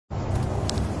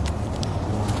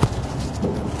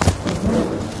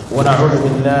ونعوذ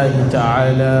بالله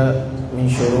تعالى من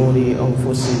شرور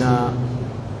أنفسنا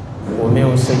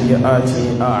ومن سيئات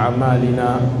أعمالنا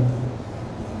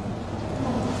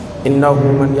إنه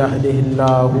من يهده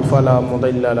الله فلا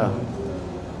مضل له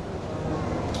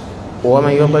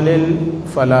ومن يضلل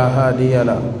فلا هادي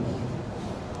له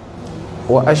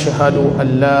وأشهد أن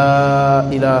لا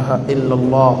إله إلا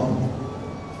الله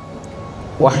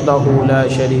وحده لا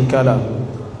شريك له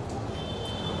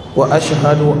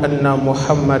وأشهد أن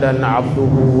محمدا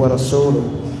عبده ورسوله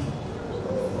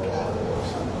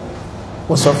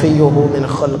وصفيه من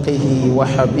خلقه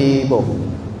وحبيبه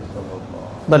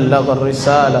بلغ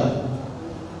الرسالة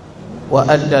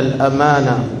وأدى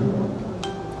الأمانة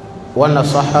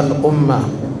ونصح الأمة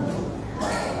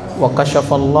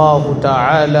وكشف الله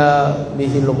تعالى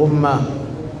به الغمة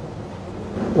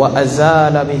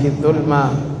وأزال به الظلمة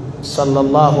صلى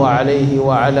الله عليه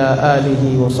وعلى آله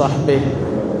وصحبه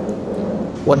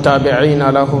وتابعين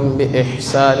لهم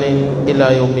بإحسان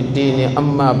إلى يوم الدين.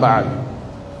 أما بعد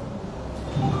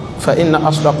فإن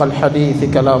أصدق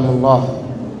الحديث كلام الله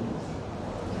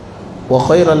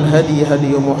وخير الهدي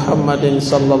هدي محمد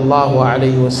صلى الله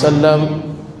عليه وسلم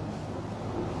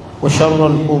وشر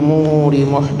الأمور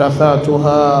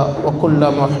محدثاتها وكل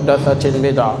محدثة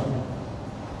بدعة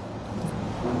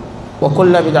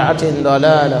وكل بدعة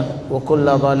ضلالة وكل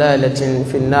ضلالة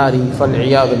في النار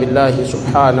فالعياذ بالله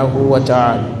سبحانه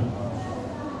وتعالى.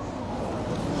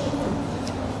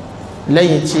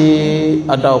 ليتي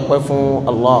أدعوكم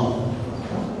الله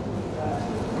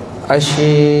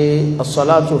أشي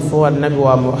الصلاة فوق النبي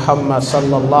محمد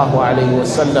صلى الله عليه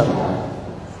وسلم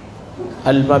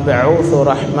المبعوث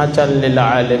رحمة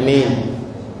للعالمين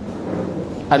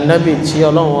النبي tí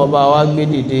Ọlọ́run ọba wa gbé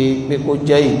dìde pé kó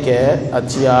jẹ́ ìkẹ́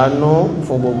àti àánú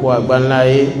fún gbogbo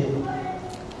àgbáńláyé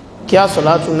kí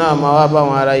àsọ̀látù náà máa wá bá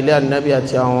àwọn ará ilé ànábì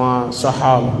àti àwọn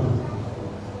sàhábà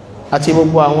àti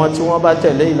gbogbo àwọn tí wọ́n bá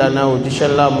tẹ̀lé ìlànà òjíṣẹ́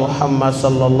ńlá Muhammad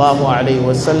sallallahu alayhi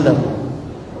wa sallam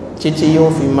títí yóò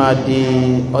fi máa di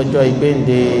ọjọ́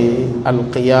ìgbéǹde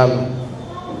alqiyam.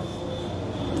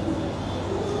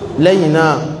 lẹ́yìn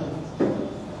náà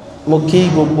mo kí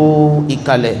gbogbo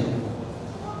ìkàlẹ̀,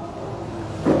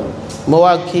 mo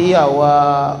wá kí àwa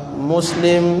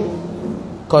Muslim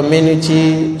Community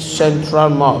Central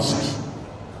Mosque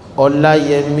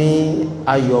Ọláyẹmí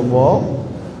Ayọ̀bọ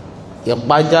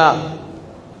Ìpájà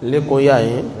lẹ́kọ̀ọ́ yà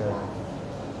yín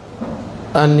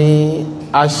a ní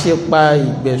aṣípa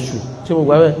ìgbẹ̀sù tí mo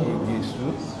gbà bẹ́ẹ̀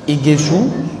ìgèsù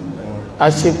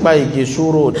aṣípa ìgèsù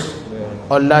road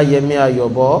Ọláyẹmí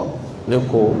Ayọ̀bọ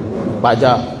lẹ́kọ̀ọ́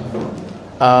Ìpájà.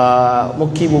 Mo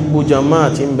kí gbogbo jama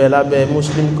tí ń bẹ lábẹ́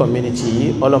Muslim community yìí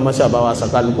ọlọ́mọṣẹ́ àbáwá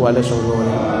sàkálùkù alẹ́sùn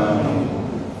lórí.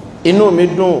 Inú mi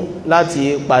dùn láti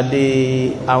pàdé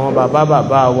àwọn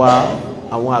bàbá wa,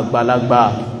 àwọn àgbàlagbà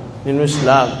nínú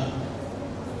Islam,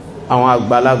 àwọn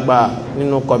àgbàlagbà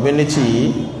nínú community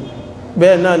yìí.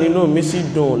 Bẹ́ẹ̀ náà nínú mi sì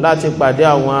dùn láti pàdé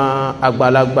àwọn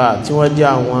àgbàlagbà tí wọ́n jẹ́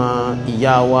àwọn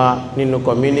ìyá wa nínú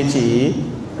community yìí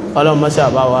ọlọ́mọṣẹ́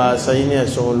àbáwá sẹ́yìn ní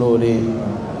ẹ̀sùn lórí.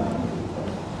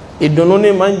 Ìdùnnú ní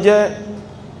máa ń jẹ́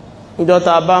níjọ́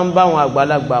tá a bá ń bá àwọn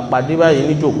àgbàlagbà pàdé báyìí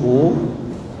níjókòó,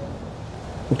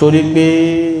 nítorí pé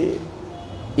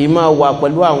ìmọ̀ wà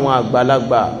pẹ̀lú àwọn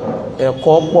àgbàlagbà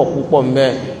ẹ̀kọ́ pọ̀ púpọ̀ ńbẹ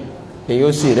èyí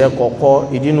ó sì rẹ́ kọ́kọ́.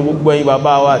 ìdínú gbogbo ẹ̀yin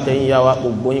bàbá wa àtẹ̀yin ìyá wa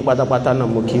gbogbo yín pátápátá náà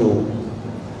mo kí o.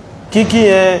 kíkí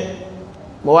yẹn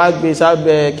mo wá gbé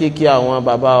sábẹ́ kíkí àwọn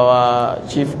bàbá wa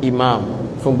chief imam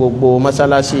fún gbogbo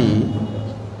mọ́sálásí yìí.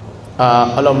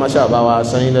 ọlọ́mọṣẹ́ àbá wa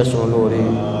sẹ́yìn lẹ́sùn lórí.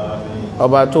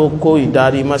 Ọba tó kó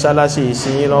ìdarí mọ́sálásí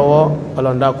ìsinyìí lọ́wọ́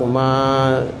ọlọ́ndàkùn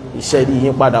máa iṣẹ́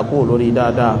yín padà kúrò lórí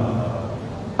dáadáa.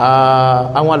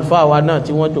 Àwọn àlùfáà wa náà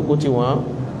tí wọ́n jòkó tí wọ́n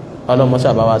ọlọ́mọṣẹ́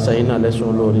àbá wa sẹ́yìn náà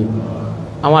lẹ́sùn lórí.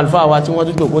 Àwọn àlùfáà wa tí wọ́n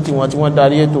tún jòkó tí wọ́n tí wọ́n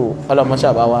darí ètò ọlọ́mọṣẹ́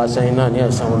àbá wa sẹ́yìn náà ní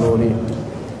ẹ̀san lórí.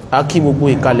 A kí gbogbo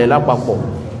ìkàlẹ̀ lápapọ̀.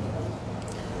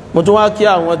 Mo tún wá kí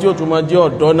àwọn tí ó tún máa jẹ́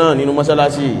ọ̀dọ́ náà nínú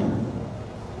mọ́sálásí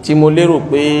tí mo lérò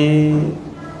pé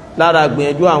lára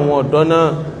gbìyànjú àwọn ọ̀dọ́ náà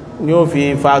ni ó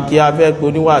fi fa kí a fẹ́ pé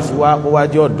oníwàásí wá kó wá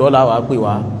jẹ́ ọ̀dọ́ làwà pè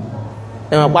wá.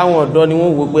 Ẹ̀wọ̀n pa àwọn ọ̀dọ́ ni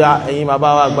wọ́n wò pé ẹ̀yin bàbá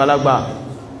wa àgbàlagbà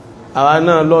àwa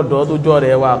náà lọ́dọ̀ tó jọ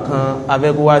rẹ̀ wà kan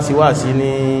afẹ́ kó wá sí ní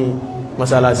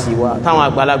mọ́sálásí wa táwọn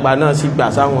àgbàlagbà náà sì gbà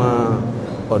sáwọn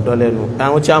ọ̀dọ́ lẹ́nu.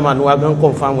 Àwọn chairman wa gan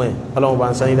kọ̀ fáwọn ẹ̀ ọlọ́run bá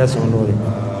ń sẹ́yìn lẹ́sìn lórí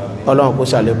ọlọ́run kó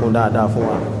ṣàlékún dáadáa fún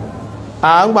wa.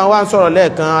 À ń gbà wá ń sọ̀rọ̀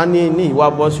lẹ́ẹ̀kan á ní ìwà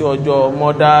bọ́ sí ọjọ́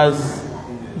Mother's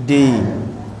Day,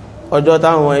 ọjọ́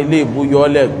táwọn ilé ìbú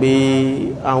yọ́lẹ̀ pé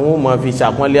àwọn ò mọ̀ fi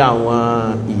ṣàpọ́nlé àwọn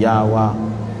ìyá wa.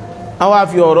 Àwọn á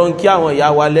fi ọ̀rọ̀ ń kí àwọn ìyá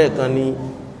wa lẹ́ẹ̀kan ní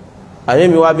àyè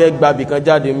mi wá fẹ́ gbàbì kan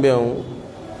jáde ń bẹ̀ ọ̀hún.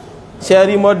 Ṣé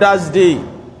rí Mother's Day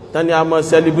tani a mọ́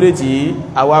celebrate yìí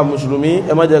àwa mùsùlùmí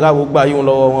ẹ má jẹ́ ká wo gbà yíò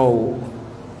lọ́wọ́ wọn o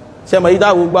ṣe mọ̀ yíta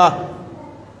wo gbà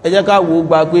ẹ jẹ́ ká wo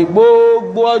gbà pé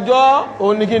gbogbo ọjọ́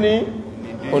òní kíni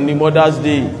òní Mother's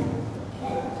Day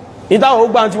ìtàwọn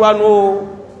gbà tí wá nú o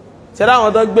ṣẹ́dá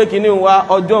àwọn tó gbé kíní wa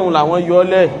ọjọ́ òun làwọn yọ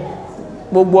lẹ̀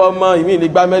gbogbo ọmọ ìmí lè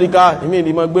gba Amẹ́ríkà ìmí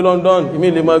lè mọ́ gbé London ìmí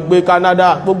lè mọ́ gbé Canada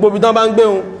gbogbo bí tán bá ń gbé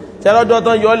hun ṣẹ́dá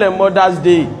tán yọ lẹ̀ Mother's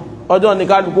Day ọjọ́ ní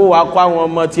kálukú wà kọ́ àwọn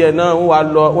ọmọ tiẹ̀ náà wọ́n wà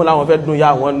lọ wọ́n láwọn fẹ́ dùn ya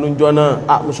àwọn nújọ́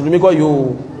náà mùsùlùmí kọ́ yóò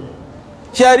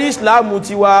ṣẹ́rí Islam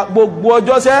ti wa gbogbo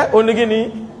ọjọ́ sẹ́ onígíní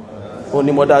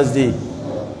oní Mother's Day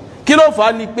kí ló fà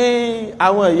á ni pé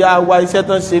àwọn ìyá wa iṣẹ́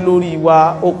tán ṣe lórí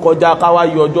wa ó kọjá káwá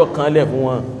yọ ọjọ́ kan lẹ̀ fún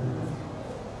wọn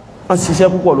wọ́n ṣiṣẹ́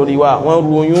púpọ̀ lórí wa wọ́n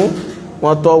ru oyún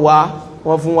wọ́n tọ́ wa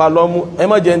wọ́n fún wa lọ́mú ẹ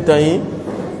má jẹ́ ń tàn yín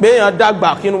pé èèyàn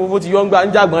dàgbà kínú gbogbo ti yọ ń gbà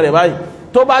ń jàgbọ́n rẹ̀ báyìí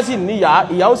tó bá sì ní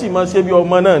ìyá ó sì máa ṣe bí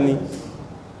ọmọ náà ni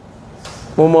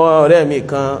mo mọ ọ̀rẹ́ mi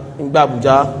kan ń gbà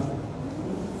Àbújá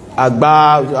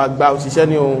àgbà òṣìṣẹ́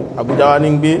ní ohun Àbújá wa ní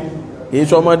ń gbé èyí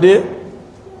sọmọdé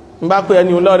ń bá pé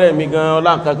ẹni lọ́rẹ́ mi gan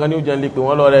ọlá kankan ní òjẹ́ lè pè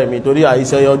wọ́n lọ́rẹ́ mi torí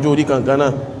àìṣẹ́ ọjọ́ orí kankan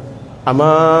náà àmọ́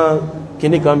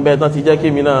kíní kan bẹ́ẹ̀ tán ti jẹ́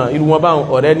kí mi náà irú wọn báwọn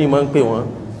ọ̀rẹ́ ni mọ́ ń pè wọ́n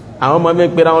àwọn ọmọ mi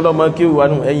pera wọn lọ́mọ kíwù wà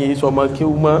nù ẹ̀yìn ìṣọmọ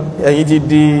kíwù mọ́ ẹ̀yìn ti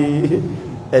di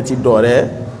ẹ̀ ti dọ̀rẹ́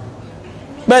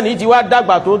bẹ́ẹ̀ni ti wá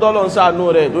dàgbà tó tọ́lọ́ ń ṣàánú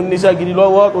rẹ̀ tó níṣẹ́ gidi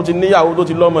lọ́wọ́ tó ti níyàwó tó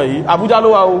ti lọ́mọ yìí Àbújá ló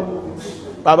wà o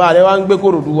bàbá rẹ̀ wá ń gbé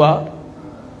Kòròdú wá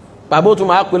bàbá ó tún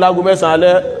máa pè lágo 9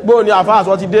 alẹ́ bóò ní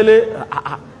àfáàsọ ti délé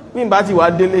mí bá ti wá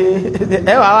délé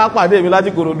ẹwà wá pàdé mi láti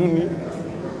Kòròdú ni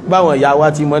báwọn ìyá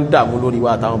wa ti mọ́ ń dààmú lórí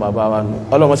wa àtàwọn bàbá wa nù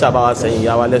Ọlọ́run ṣàbá wa sẹ́yìn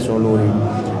ìyá wa lẹ́sùn lórí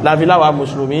láfiláwà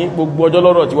mùsùlùmí gbogbo ọjọ́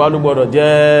lọ́rọ̀ tí wá ló gbọ́dọ̀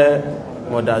jẹ́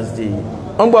Mother's Day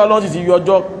wọ́n gbọ́ Ọlọ́run sì ti yọ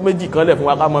ọjọ́ méjì kan lẹ̀ fún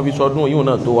wa ká mọ́ fi sọdún yìí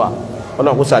náà tó wa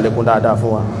Ọlọ́run kó ṣàlékún dáadáa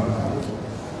fún wa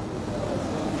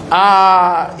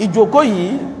ìjókòó yìí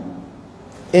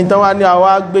ìtàn wa ní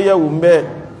àwa gbéyẹ̀wò ń bẹ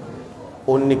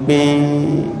ò ní pé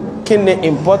kí ni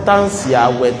importance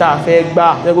àwẹ̀ tá a fẹ́ gbà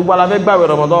ní gbogbo ala fẹ́ gbàwẹ̀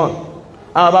Ramadan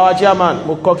àwọn bàbá chairman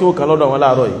mo kọ́ kí ó kàn lọ́dọ̀ wọn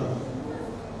láàárọ̀ yìí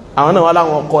àwọn náà wọ́n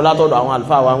láwọn kọ́ látọ̀dọ̀ àwọn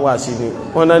àlùfáà wa ń wà sí ni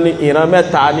wọ́n náà ní ìran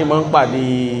mẹ́ta ní mọ́ ń pàdé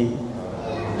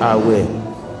àwẹ̀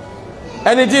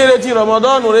ẹni tí retí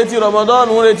Ramadan retí Ramadan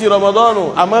retí Ramadan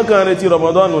àmọ́ kan retí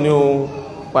Ramadan ni o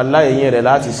pàlá èyìn rẹ̀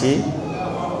láti ṣe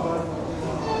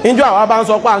níjọ́ àwa bá ń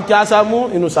sọ pàǹkì asámú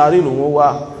inú sàárì lòun wà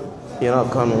ìran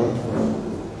kan nù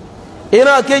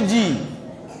ìran kejì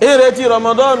retí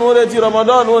Ramadan retí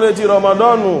Ramadan retí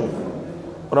Ramadan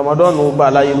bá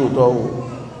láyé lóòótọ́ o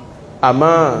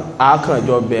àmọ́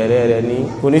àákànjọ bẹ̀rẹ̀ rẹ̀ ní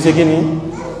oníṣẹ́kíní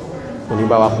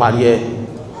oníbàwà parí ẹ̀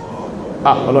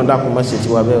Ọlọ́run dákun má ṣe ti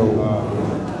wà bẹ́ẹ̀ o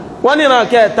wọ́n ní ìran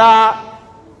kẹta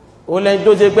o lẹ́yìn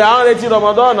tó ṣe pé àwọn retí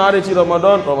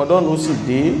Ramadan Ramadan ó sì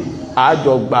dé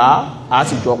àjọ gbà á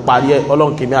sì jọ parí ẹ̀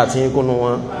Ọlọ́run kìíní àti ikúnnú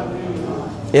wọn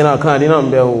ìran kan ní náà ń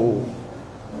bẹ o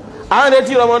àwọn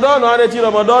retí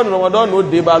Ramadan ó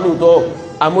dé bá lóòótọ́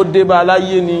àmọ́ dé bá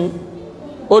aláyé ni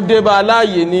ó dé bá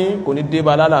aláyé ni kò ní dé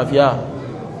bá lálàáfíà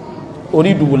orí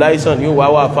ìdùbù láìsàn ni ó wà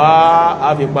wà fáá á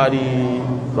fi parí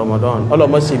Ramadan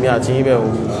ọlọ́mọ sí mi àti yín bẹ́ o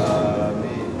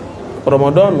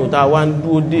Ramadan ta wá ń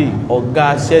dúó dé ọ̀gá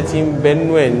aṣẹ́ tí ń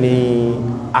bẹnú ẹ̀ ní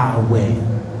àwẹ̀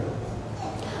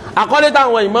àkọ́lé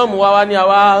táwọn ìmáàmù wá ní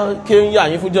àwá kí ń yà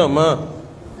yín fún jàmá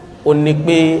ó ní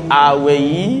pé àwẹ̀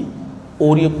yìí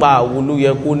orípa àwo ló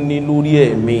yẹ kó ní lórí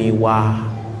ẹ̀mí wa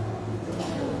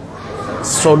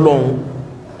sọlọ́n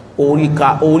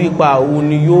orípa àwo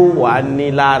ni yóò wà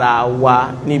ní lára wa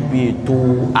níbi ètò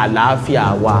àlàáfíà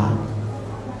wa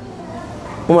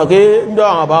mo mọ̀ pé níjọ́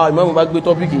àwọn àbáwà ìmáàmù bá gbé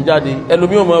tọ́pìkì jáde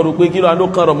ẹlòmí ò mọ̀ rò pé kí ló àndó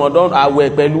kan Ramadan àwẹ̀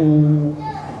pẹ̀lú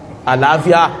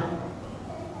àlàáfíà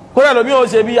kó ẹlòmí ò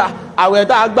ṣe bí àwẹ̀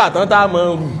tá a gbà tán tá a mọ̀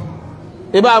rù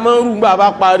ibà mọ̀ rù gbà bá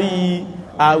parí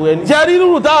àwẹ̀ ní ṣe rí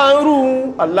rúrù tá a ń rù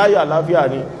aláyé àlàáfíà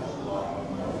ni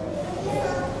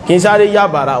kí n sáré yá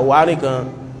bàrà wà nìkan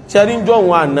ṣe rí ń jọ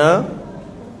òun àná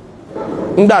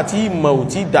nígbàtí ìmọ̀ ò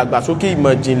tí dàgbàsókè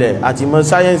ìmọ̀ ìjìnlẹ̀ àti ìmọ̀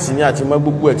sáyẹ́ǹsì ní àti ìmọ̀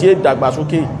gbogbo ẹ̀ tí è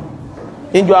dàgbàsókè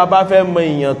níjọ a bá fẹ́ mọ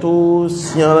èèyàn tó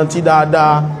yanrantí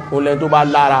dáadáa òun lẹ́ni tó bá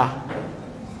lára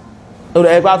ọ̀rọ̀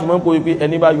ẹgbẹ́ àtúmọ̀ ń kó wípé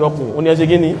ẹni bá yọkùn ó ní ẹ ṣe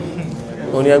kí ni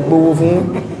ó ní ẹ gbówó fún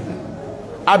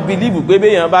a bìlíìbù pé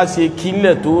béèyàn bá ṣe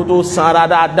kílẹ̀ tó sanra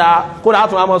dáadáa kódà á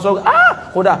tún wá mọ́ sọ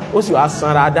kódà ó sì wá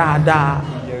sanra dáadáa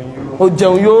ó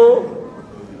jẹun yóò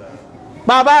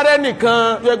bàbá rẹ̀ nìkan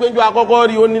tó ẹgbẹ́ ìjọ àkọ́kọ́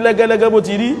rí ó ní lẹ́gẹ́lẹ́gẹ́ bó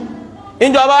ti rí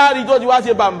ìjọba rí tó ti wá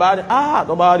ṣe bàmbá ní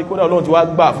tó bá rí kódà Ọlọ́run ti wá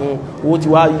gbà fún owó ti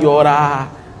wá yọra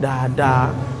dáadáa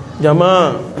jàmá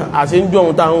àṣẹ ń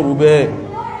jọun táwọn rú bẹ́ẹ̀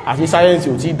àṣẹ sáyẹ́ǹsì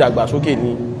ò tí ìdàgbàsókè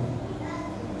ni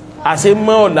àṣẹ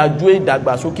mọ́ ọ̀làjú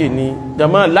ìdàgbàsókè ni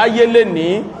jàmá láyé lè ní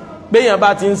béèyàn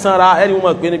bá ti ń sanra ẹni wọ́n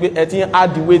mọ̀ pé ní pé ẹ ti ń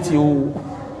add weight o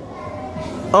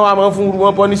wọ́n wá máa fún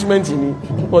wọn punishment ni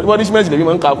punishment lèmi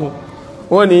máa ń kakún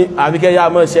wọ́n ní àbíkẹ́ yá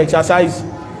máa ṣe exercise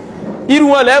irú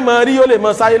wọn lẹ́ẹ̀mọ́ rí ó lè mọ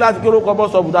sáyé láti kí ó kọ́ bọ́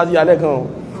sọ́ọ̀bù tá ti yà lẹ́ẹ̀kan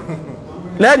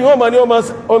lẹ́yìn wọ́n mọ̀ ní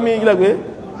omi ilẹ̀ pé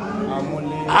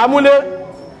amúlé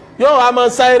yóò wá mọ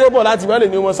sáyéré bọ̀ láti wọ́n lè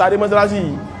ní ọmọ sáré mọ́sálásí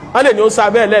yìí wọ́n lè ní ó sá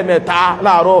bẹ́ẹ̀ lẹ́ẹ̀mẹ́ta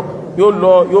láàárọ̀ yóò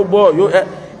lọ yóò bọ̀ yóò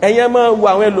ẹ̀yẹn mọ́ wo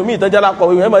àwọn ẹlòmíì ìtọ́jà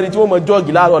lápọ̀wé wọn mọ̀ ní tí wọ́n mọ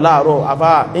jọ́ọ̀gì láàárọ̀ àfà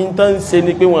ìtàn ṣe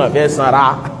ni pé wọ́n fẹ́ sanra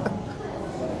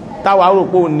táwa rò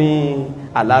pé ò ní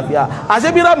àlàáfíà àṣẹ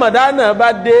bí Ramadan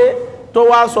bá dé tó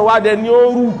wá sọ wá dẹ ní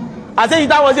òru àṣẹ yìí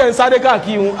táwọn ṣe ń sáré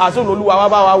káàkiri àṣẹ olùwà wá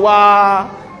bá wa wá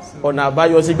ọ̀nà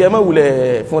àbáyọ sí gbẹ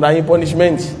mọ̀wulẹ̀ fúnra yín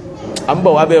punishment à ń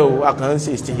bọ̀ wá bẹ́ẹ̀ o àkàn ń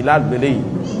ṣe ìṣèjì láàgbélé yìí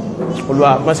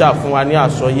Olúwa mọ́ṣá fún wa ní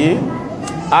àsọyé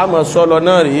a mọ̀ sọ́lọ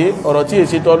náà rí ọ̀rọ̀ tí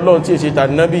èsì tọ́ lọ́n tí èsì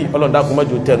tànábì Ọlọ́run dákun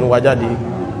mọ́jọ tẹnu wa jáde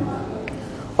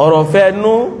ọ̀rọ̀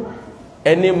fẹ́nu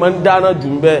ẹni mọ́ ń dáná jù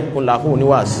ń bẹ́ òun là fún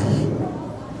oníwàásí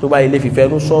tó bá ilé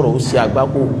fìfẹ́nu sọ̀rọ̀ ó sì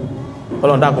àgbákò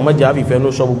Ọlọ́run dákun mọ́jọ àfìfẹ́nu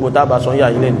sọ gbogbo tábà sọ yà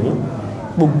yín lẹ́ni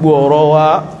gbogbo ọ̀rọ̀ wa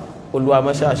Olúwa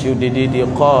mọ́ṣá ṣe ó dédé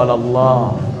qala Allah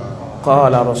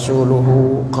qala rasuluhu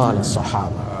qala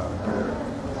sahaba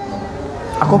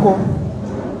àkọ́kọ́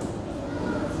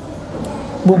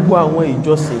gbogbo àwọn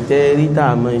ìjọsìn tẹ́rí tá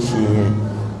a máa ń ṣe yẹn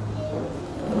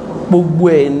gbogbo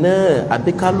ẹ̀ náà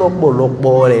àbíká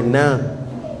lọ́pọ̀lọpọ̀ rẹ̀ náà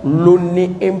ló ní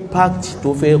impact tó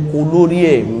fẹ́ kó lórí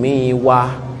ẹ̀mí wa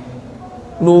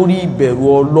lórí ìbẹ̀rù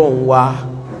Ọlọ́run wa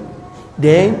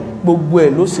then gbogbo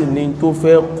ẹ̀ ló sì ní tó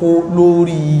fẹ́ kó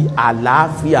lórí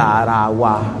àlàáfíà ara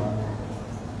wa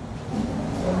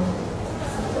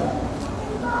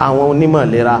àwọn onímọ̀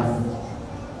ìlera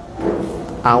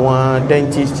àwọn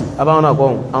dentist abáwọn náà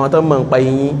kọ́hùn àwọn tó mọ̀ ń pa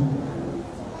eyín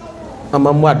wọ́n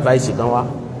máa mú advice kan wá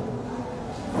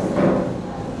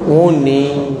wọ́n ní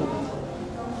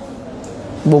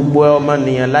gbogbo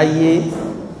ọmọnìyàn láyé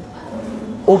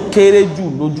ó kéré jù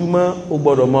lójúmọ́ ó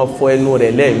gbọ́dọ̀ máa fọ ẹnu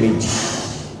rẹ̀ lẹ́ẹ̀mejì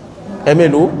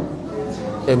ẹ̀mélòó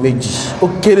ẹ̀mejì ó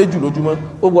kéré jù lójúmọ́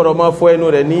ó gbọ́dọ̀ máa fọ ẹnu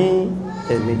rẹ̀ ní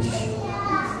ẹ̀mejì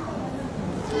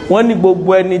wọ́n ní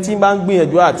gbogbo ẹni tí bá ń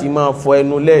gbìyànjú àti máa fọ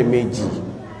ẹnu lẹ́ẹ̀mejì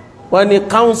wọ́n ní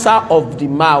cancer of the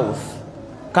mouth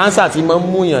cancer tí máa ń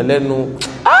múyàn lẹ́nu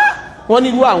wọ́n ní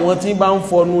irú àwọn tí bá ń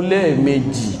fọnu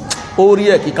lẹ́ẹ̀mejì ó rí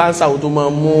ẹ̀ kí cancer tó máa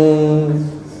mú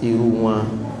irú wọn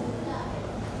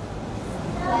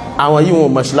àwọn yìí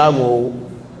wọn mọ̀ sílámù o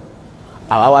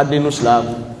àwa wá dénú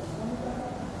sílámù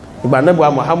ìgbà Ànábì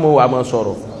wa Muhammad wa máa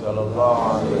sọ̀rọ̀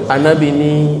Ànábì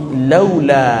ní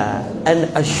lawla an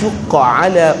ashqa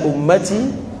ala ummati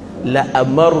la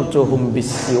amartuhum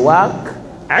bis-siwak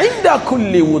 'inda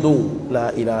kulli wudu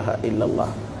la ilaha illa Allah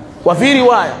wa fi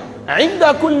riwaya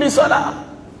 'inda kulli salah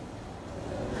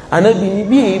Ànábì ní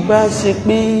bí bá ṣe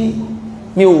pé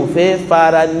mi ò fẹ́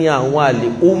fara ní àwọn àlè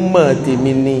umma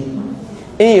tèmi ni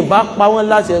ẹ̀yin bá pa wọ́n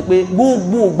láṣẹ pé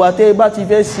gbogbo ìgbà tẹ́ bá ti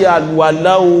fẹ́ ṣe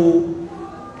àlùwàlá o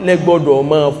lẹ gbọ́dọ̀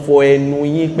máa fọ ẹnu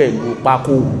yín pẹ̀lú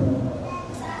pákó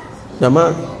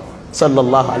jama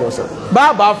sallallahu alaihi wasallam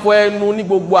bàbá fọ ẹnu ní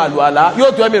gbogbo àlùwàlá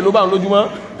yóò tó ẹ̀mí ló bá ń lójúmọ́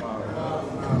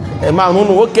ẹ̀ máa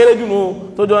nínú ó kéré jù nù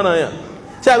tó jọ náà yàn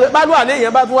ṣe àgbẹ̀ bá lù àlẹ́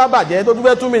yẹn bá tún wá bàjẹ́ tó tún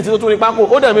fẹ́ 2 minutes tó tún ní pákó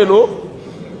ó dẹ̀ mélòó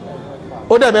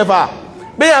ó dẹ̀ mẹ́fà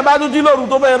bí yẹn bá tún jí lóru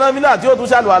tó fẹ́ náà fílà tí ó tún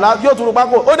ṣàlùwàlá yóò tún ní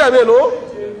pákó ó dẹ̀ mélòó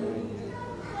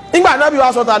nígbà náà bí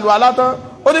wàá sọ tàlùwàlá tán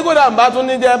ó ní kó dà ń bá tún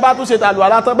ní jẹ́ bá tún ṣe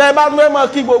tàlùwàlá tán bẹ́ẹ̀ bá tún fẹ́ mọ́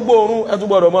kí gbogbo òrun ẹ tún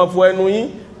gbọ́dọ̀ mọ́ fọ ẹnu yín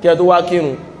kí ẹ tó wá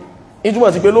kírun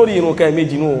ìtumọ̀ sí pé lórí irun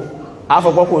kẹ́ẹ̀mejì nù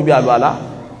àfọ̀pọ̀kùn ibi àlùwàlá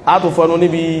a tún fọnu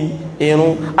níbi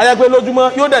irun ayẹ́ pé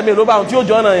lójúmọ́ yóò dẹ̀mí ló bá wọn tí ó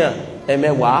jọ ọ̀nà yàn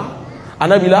ẹ̀mẹ́wàá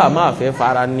anábìlá máa fẹ́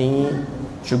fara ní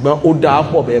ṣùgbọ́n ó dáa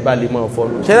pọ̀ bẹ́ẹ̀ bá lè mọ́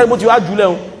fọnu ṣẹlẹ̀ bó ti wá jùlẹ̀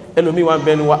ẹlòmíì wá ń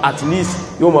bẹnu wa at least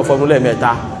yóò mọ̀ fọnu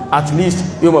lẹ́ẹ̀mẹ́ta at least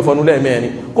yóò mọ̀ fọnu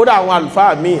lẹ́ẹ̀mẹ́rin kódà àwọn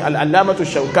àlùfáà mi al-allamatu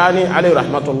Shawkani alayhi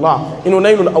rahmatullah inú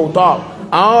Nailul Awtar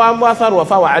àwọn wa mú asaru wa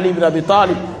fáwọn Ali ibn Abi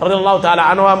Talib radiyallahu ta'ala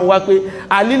anhu wa mú wá pé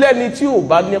alílẹ́ni tí ò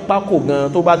bá ní pákó gan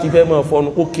tó bá ti fẹ́ mọ̀ fọnu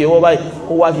kó kéwọ́ báyìí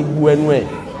kó wá fi gbu ẹnu ẹ̀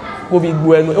kó fi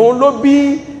gbu ẹnu ẹ̀ òun ló bí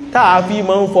táàfi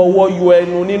máa ń fọwọ́ yọ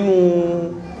ẹnu nínú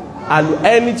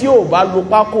ẹni tí ò bá lo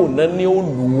pákó náà ní ó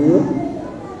lò ó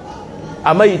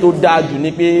àmọ́ èyí tó dáa jù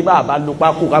ní pé bàbá lo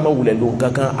pákó ká mọ̀ wulẹ̀ lo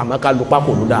kankan àmọ́ ká lo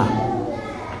pákó ló dáa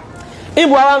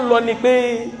ìbò ara ń lọ ni pé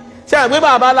ṣe àgbé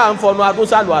bàbá là ń fọnu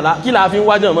àtúnṣàlù àlá kí là á fi ń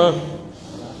wájọ̀ mọ́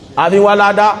àfi wá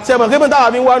ládá ṣe mọ̀ kébé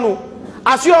táwà fi ń wánu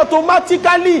àti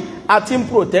automatically àti ń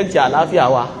protect àlàáfíà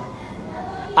wa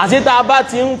àti tá a bá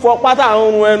ti ń fọ pátá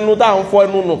àrùn ẹnu tá à ń fọ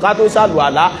ẹnu nù ká tó ṣàlù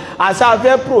àlá àṣà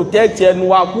fẹ́ protect ẹnu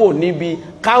wa kúrò níbi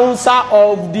cancer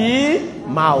of the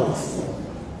mouth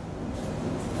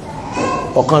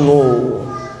ọ̀kan nù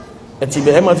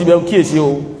ẹ̀tìbẹ̀ ẹ̀mọ̀ ti bẹ̀ ń kíyèsí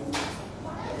o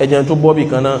ẹ̀jẹ̀ tó bọ́ bì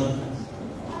kan náà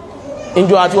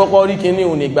ìjọ àti kọ́kọ́ rí kíní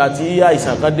òun nígbà tí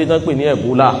àìsàn kan dé tán pè ní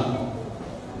Ebola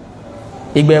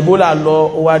ìgbà Ebola lọ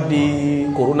ó wá di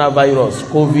coronavirus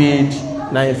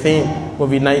COVID-19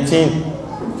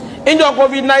 ìjọ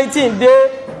COVID-19 dé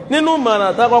nínú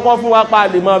mọ̀ràn tán kọ́kọ́ fún wa pa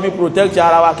lè máa fi protect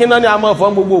ara wa kí náà ni a máa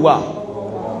fọ́n gbogbo wa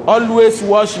always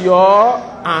wash your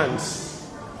hands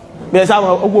bí ẹ sáà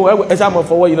mọ̀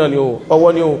fọwọ́ yìí náà ni o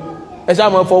ọwọ́ ni o ẹ sáà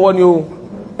mọ̀ fọwọ́ ni o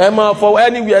ẹ mọ̀ fọwọ́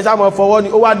anyway ẹ sáà mọ̀ fọwọ́ ni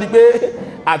ó wá di pé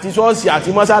àti ṣọ́ọ̀ṣì àti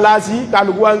mọ́sálásí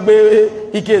kálukú wá ń gbé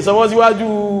ike ìsanwó síwájú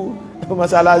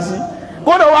mọ́sálásí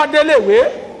kódà wá délé ìwé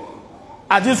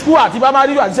àti school àti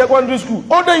primary àti secondary school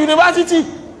ó dé university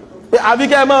àbí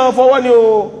kẹ́ ẹ mọ̀ fọwọ́ ni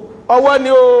o ọwọ́ ni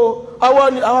o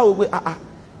ọwọ́ ni àwọn òwe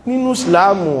nínú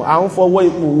Ìsìláàmù à ń fọwọ́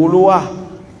ipò wo ló wà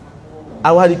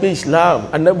àwa rí pé Islam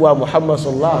Ànábì wa Muhammad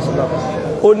sallallahu alaihi wasallam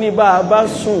ó ní bá a bá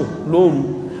sùn lóru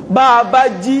bá a bá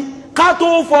jí ká tó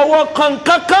fọwọ́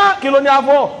kankankan kí ló ní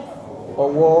afọ́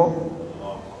ọwọ́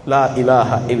la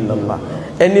ilaha illallah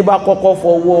ẹni bá kọ́kọ́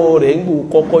fọwọ́ rẹ̀ ń gbò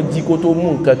kọ́kọ́ jí kó tó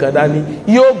mú nǹkankan dání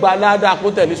yóò gba ládàá kó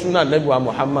tẹ̀lé súnà Ànábì wa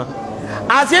Muhammad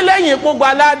àti lẹ́yìn kó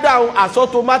gba ládàá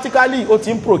automatically ó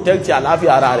ti ń protect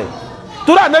àlàáfíà ara rẹ̀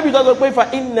torí Ànábì tó sọ pé fa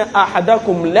inna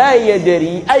ahadakum la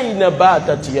yadri ayna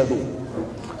batat yadu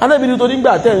Ànábì ní tó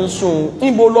nígbà tẹ́ ń sùn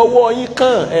níbo lọ́wọ́ yín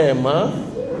kàn ẹ̀ mọ́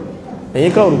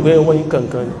ẹ̀yin kan rò pé ọwọ́ yín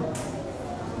kankan ni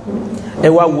ẹ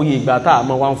wá wòye ìgbà tá a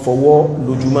máa wá ń fọwọ́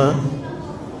lójúmọ́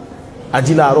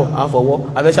ajíláàárọ̀ àfọwọ́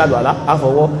afẹ́ṣàlùwàlá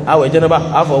àfọwọ́ àwẹ̀ jẹ́nàbà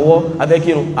àfọwọ́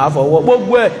afẹ́kírun àfọwọ́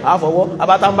gbogbo ẹ̀ àfọwọ́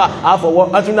abátánbà àfọwọ́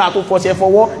látúndà tó fọṣẹ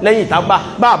fọwọ́ lẹ́yìn ìtàbà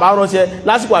bá àbá ránṣẹ́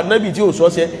lásìkò Ànábì tí ò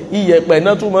sọ́ṣẹ́ iyẹ̀pẹ̀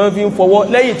náà tún máa fi ń fọwọ́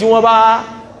lẹ́yìn tí wọ́n bá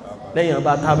lẹ́yìn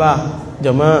ọba tábà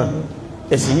jọmọ́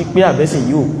ẹ̀sìn yìí pé àbẹ́sìn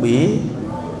yìí ò pé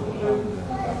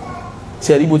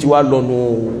sẹ́rí bó ti wá lọ́nu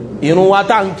ìrun wa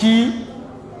tá ń kí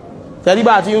sẹ́rí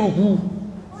bá ti ń rùkú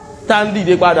tá ń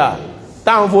dìde padà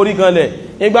tá ń forí kanlẹ̀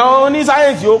ìgbà wọn ní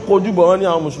sáyẹ̀nsì ó kojú bọ̀ wọn ní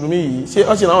àwọn mùsùlùmí yìí ṣé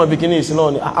ọ́sìn àwọn bikini ìsìn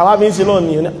náà ni àwa fi ń sin náà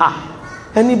ni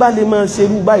ẹni bá lè máa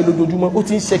ṣerú báyìí lójoojúmọ́ ó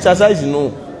ti ń ṣe exercise nù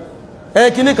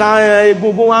kíní kan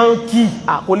egungun wa ń kí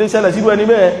àkólé ṣẹlẹ̀ sílùú ẹni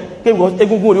bẹ́ẹ̀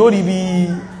egungun rẹ̀ ó rí bí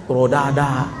rọ̀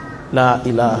dáadáa la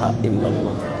ilaha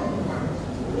illallah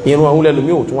irun àwọn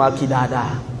ẹlòmí ò tún wá kí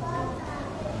dáadáa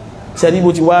sẹ́ni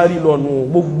bó ti wá rí lọ́nu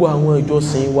gbogbo àwọn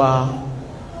ìjọsìn wa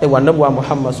ẹwà Ànábì wa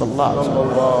Muhammad sallallahu alaihi wasallam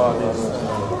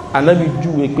Ànábì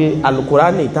júwe pé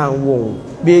alukurani tá ń wọ̀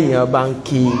bí èèyàn bá ń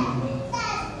kí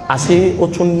àṣé ó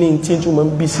tún ní tí tún mọ́ ń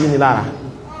bí sí ní lára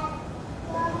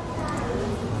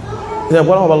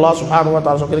ìrẹ̀gbọ́n Allah subhanahu wa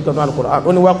ta'ala sọ kéré kan tó alukurani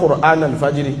ó ní wá Qur'an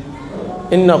al-fajri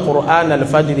inna Qur'an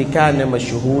al-fajri kana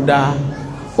mashhuda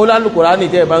ó lálùkùránì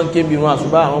tẹ́ bá ń ké bí wọn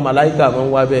àṣùbá àwọn màláíkà máa ń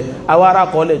wá bẹ́ẹ̀ àwọn ará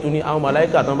kọ́lẹ̀ tó ní àwọn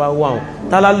màláíkà tán bá wà wọn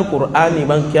tálálùkùránì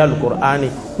bá ń ké àlùkùránì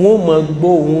wọn mọ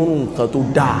gbọ́ ohun nǹkan tó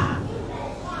dáa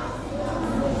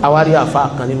àwárí àfa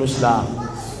kan nínú Islam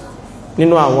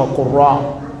nínú àwọn qurra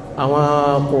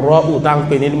tá ń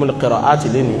pè ní ilmul qira'ati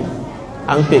lẹ́ni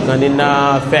à ń pè kan ní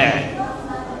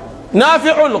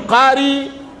Nafi'ul Qari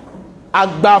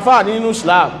àgbàfà nínú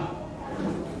Islam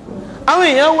àwọn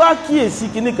èèyàn wá kíyèsí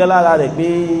kíní kan lára rẹ̀ pé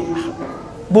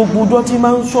gbogbo ọjọ́ tí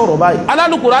máa ń sọ̀rọ̀ báyìí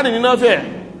alálùkùránì ní Nafi'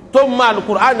 tó máa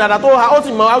alùkùránì dáadáa tó ha ó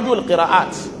sì máa wájú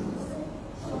al-qira'at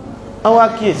àwọn wá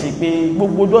kíyèsí pé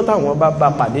gbogbo ọjọ́ táwọn bá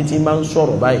pàdé tí máa ń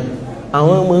sọ̀rọ̀ báyìí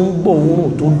àwọn máa ń gbọ́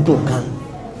òórùn tó dùn kan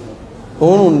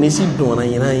òórùn ní sí dùn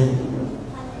ràyìnràyìn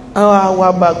àwọn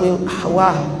wá bá pé wá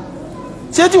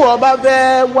ṣé tí wọ́n bá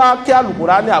fẹ́ wá kí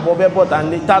alùkùránì àbọ̀ bẹ́ bọ́ta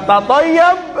ní tàtàtọ̀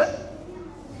yẹ́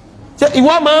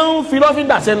ìwọ máa ń fi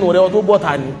lọ́fíndà sẹ́nu rẹ̀ tó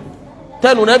bọ́ta ní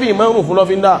tẹ́nu rẹ̀ bí máa ń rùn fún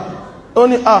lọ́fíndà ó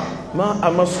ní ma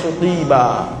amassuqi ibà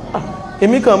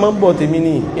èmi kan máa ń bọ̀ tèmi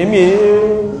ní èmi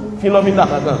fi lọ́fíndà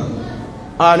kankan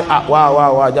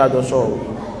wà jájọ sọ̀rọ̀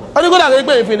ó ní kó dàgbé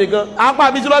pé ìfin nìkan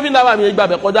apá bí tí lọ́fíndà wà mí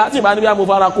ìgbàbẹ̀ kọjá tí ìbá níbi àmú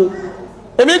fara kó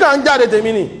èmi kan ń jáde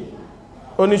tèmi ní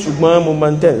ó ní ṣùgbọ́n mo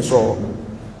máa ń tẹ̀ ń sọ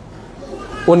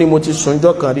ó ní mo ti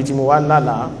sùnjọ́ kan rí tí mo wá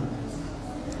lálàá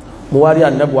mo wá rí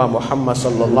Ànábì wa Muhammad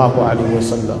sallallahu alaihi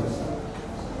wasallam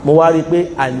mo wá rí pé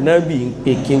Ànábì ń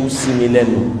pè kéwú sí mi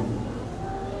lẹ́nu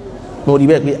mo rí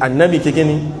bẹ́ẹ̀ pé Ànábì kéké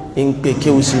ní ń pè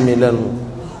kéwú sí mi lẹ́nu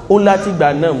ó láti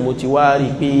gbà náà mo ti wá rí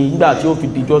pé nígbà tí ó fi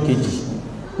dijọ́ kejì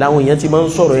láwọn èèyàn ti máa ń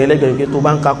sọ̀rọ̀ ẹlẹ́gbẹ̀ẹ́ pé tó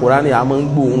bá ń ka Kùránì a máa ń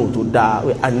gbóòórùn tó dáa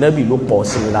Ànábì ló pọ̀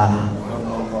sí mi lára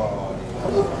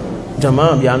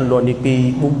jàmáà bí a ń lọ ni pé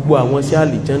gbogbo àwọn sí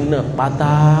àlìjánnà pátá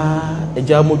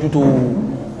ẹja mójútó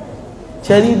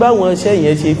ṣẹ́rí báwọn iṣẹ́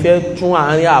yẹn ṣe fẹ́ tún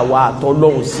àárín àwa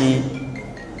àtọ́lọ́hun sí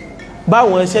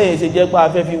báwọn iṣẹ́ yẹn ṣe jẹ́ pé a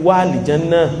fẹ́ fi wá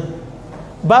àlìjánnà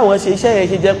báwọn iṣẹ́ yẹn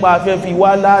ṣe jẹ́ pé a fẹ́ fi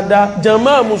wá ládàá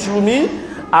jàmáà mùsùlùmí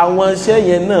àwọn iṣẹ́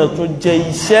yẹn náà tún jẹ́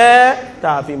iṣẹ́ tá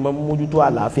a fi mọ mójútó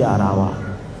àlàáfíà ara wa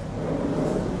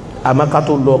àmọ́ ká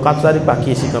tó lọ ká tó sáré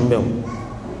pàkíyèsí kan bẹ́ẹ̀ o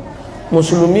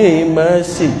mùsùlùmí èyí máa ń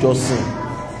ṣèjọsìn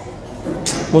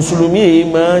mùsùlùmí èyí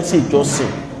máa ń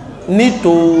ṣèjọsìn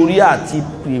nítorí àti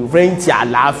prevent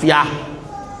àlàáfíà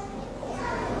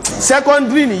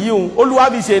secondary nìyí o Olúwa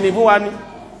fi ṣe ní fún wa ní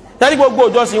tẹ́lí gbogbo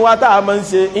ìjọsìn wa tá a máa ń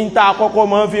ṣe ń tá àkọ́kọ́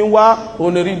máa fi ń wá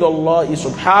onírìndọ̀lọ́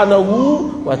subhanahu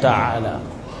wa ta'ala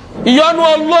ìyọ́nú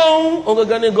Ọlọ́run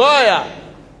ògangan ni gọ́ọ̀yà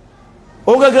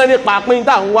ògangan ni pàpín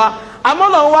tá ń wá àmọ́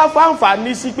lọ ń wá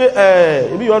fáǹfààní sí pé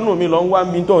ibi ìyọ́nú mi lọ ń wá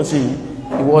mi tó ń ṣe yìí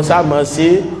ìwọ sá máa ṣe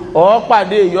ó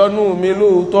pàdé ìyọ́nú mi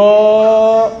lóòótọ́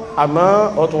àmọ́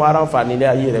ó tún wá ráǹfààní ilé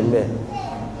ayé rẹ̀ ń bẹ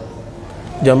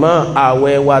jàmá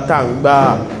àwẹ̀ wa tá ń gbà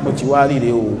bó ti wá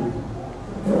ríre o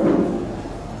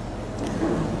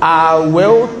àwẹ̀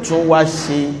ó tún wá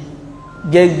ṣe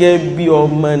gẹ́gẹ́ bí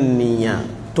ọmọnìyàn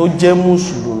tó jẹ́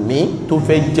mùsùlùmí tó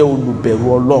fẹ́ jẹ́ olùbẹ̀rù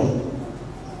Ọlọ́run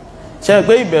ṣe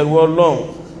pé ìbẹ̀rù Ọlọ́run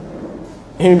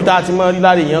ibi tá a ti máa rí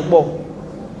láre yẹn pọ̀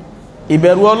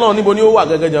ìbẹ̀rù Ọlọ́run níbo ni ó wà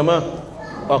gẹ́gẹ́ jàmá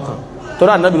ọkàn tó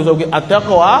rà Ànábì ló sọ pé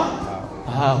àtẹ́kọ̀ọ́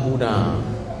àhùnà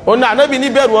ó ní Ànábì ní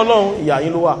bẹ̀rù Ọlọ́run ìyà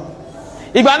yín ló wà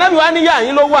ìgbà Ànábì wá ní ìyà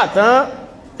yín ló wà tán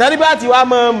tẹ́lí bá ti wá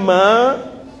mọ̀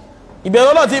ìbẹ̀rù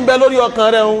Ọlọ́run tí ń bẹ lórí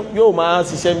ọkàn rẹ̀ yóò máa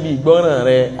ṣiṣẹ́ bí ìgbọ́ràn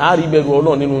rẹ̀ á rí bẹ̀rù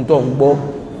Ọlọ́run nínú tó ń gbọ́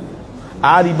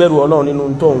á rí bẹ̀rù Ọlọ́run nínú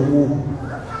tó ń wò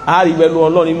á rí bẹ̀rù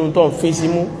Ọlọ́run nínú tó ń fín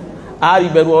símú á rí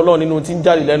bẹ̀rù Ọlọ́run nínú tí ń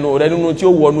jáde lẹ́nu rẹ̀ nínú tí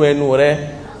ó wọnú ẹnu rẹ̀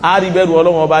á rí bẹ̀rù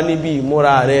Ọlọ́run ọba níbi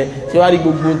ìmúra rẹ̀ tí wá rí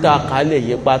gbogbo ń ta kálẹ̀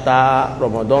yé pátá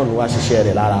Ramadan wá ṣiṣẹ́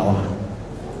rẹ̀ lára wa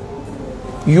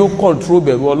yóò kọ́ńtró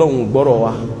bẹ̀rù Ọlọ́run gbọ́rọ̀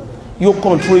wa yóò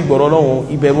kọ́ńtró ìgbọ̀rọ̀ Ọlọ́run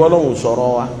ìbẹ̀rù Ọlọ́run sọ̀rọ̀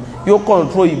wa yóò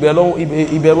kọ́ńtró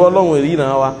ìbẹ̀rù Ọlọ́run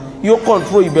ìríran wa yóò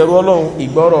kọ́ńtró ìbẹ̀rù Ọlọ́run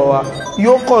ìgbọ́rọ̀ wa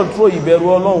yóò kọ́ńtró ìbẹ̀rù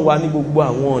Ọlọ́run wa ní gbogbo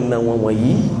àwọn ọ̀nà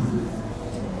wọ̀nyí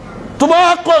tó bá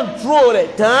wá kọ́ńtró rẹ̀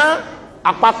tán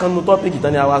apá kan nu tọ́pìkì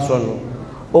tán ni a wá sọnù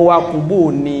ó wá kú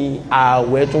bó ni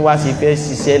ààwẹ̀ tó wá sí fẹ́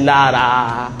ṣiṣẹ́ lára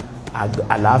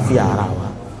àlàáfíà ara wa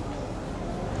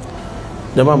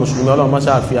jàmá mùsùlùmí Ọlọ́run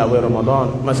máṣá fi àwẹ̀ Ramadan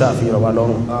máṣá fi rọ̀ wá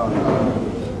lọ́rùn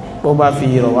bó bá fi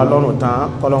rọ̀ wá lọ́rùn tán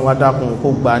kọ́lọ́run wá dákun kó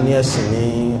gba ní ẹ̀sìn ní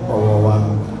ọwọ́ wa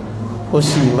ó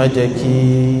sì má jẹ́ kí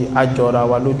a jọra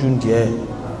wa lójú díẹ̀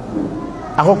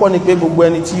àkọ́kọ́ ni pé gbogbo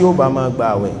ẹni tí yóò bá máa gba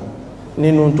àwẹ̀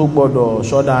nínú tó gbọ́dọ̀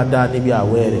sọ dáadáa níbi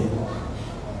àwẹ̀ rẹ̀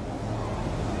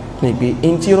ní pé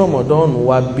in tí Ramadan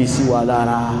wá bí sí wa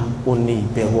lára ó ní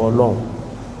ìbẹ̀rù Ọlọ́run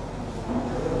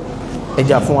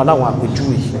ẹjà fún wa láwọn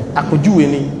àpèjúwe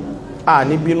ni a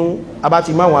ní bínú a bá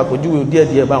ti máa wọn àpèjúwe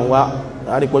díẹ̀díẹ̀ bá ń wá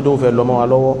àrípọ́jọ́ fẹ́ lọ mọ́ wa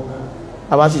lọ́wọ́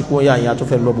a bá sì kún ya ìyá tó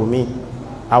fẹ́ lọ bòmí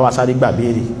àwa sáré gbà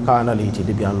béèrè káwa náà lè ti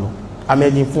débi à ń lọ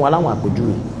amẹ́jì fún wa láwọn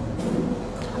àpèjúwe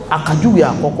àkàjúwe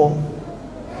àkọ́kọ́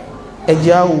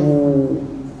ẹjẹ́ wo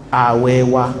ààwẹ̀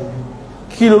wa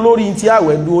kí ló lórí tí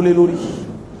ààwẹ̀ dúó lé lórí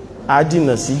a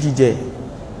jìnà sí jíjẹ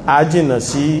a jìnà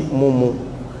sí mímu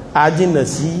a jìnà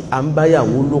sí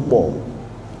àǹbáyàwó lòpọ̀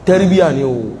tẹ́rìbíà ni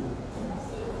o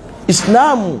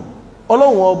Islam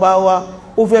Ọlọ́run ọba wa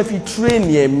ó fẹ́ fi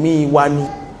tírèènì ẹ̀mí wa ni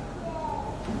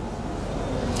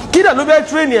kí dà ló fẹ́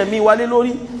tírèènì ẹ̀mí wa lé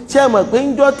lórí tí ẹ mọ̀ pé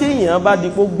ń jọ́ téèyàn bá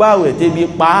dipò gbààwẹ̀ tẹ́bi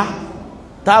pa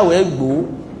táwẹ̀ gbó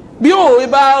bí òwe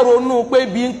bá ronú pé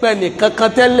bí ń pẹ nìkan kan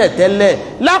tẹ́lẹ̀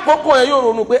lákòókò ẹ yóò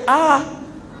ronú pé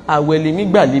àwẹ̀ lèmi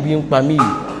gbà lébi ń pa mí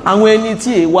yìí àwọn ẹni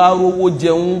tí èèwà rówó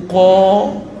jẹun kọ́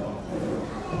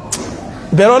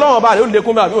bẹ̀rẹ̀ Ọlọ́run ọba rẹ̀ ó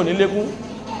lékún bí àbí ò ní lékún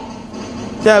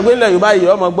tí a gbé ilẹ̀ Yorùbá yìí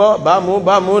ọmọ gbọ́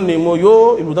bámú ni mo yó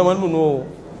ìlú tọ́mọ nínú o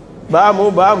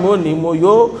bámú ni mo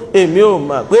yó èmi ò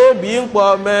mọ̀ pé bí ń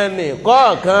pọ̀ mẹ́ni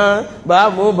kọ̀ọ̀kan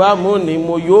bámú ni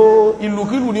mo yó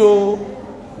ìlúkìlù ni o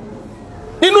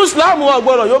nínú Ìsìláàmù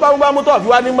ọgbọ̀rọ̀ yóò bámú tó fi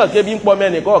wá nímọ̀ pé bí ń pọ̀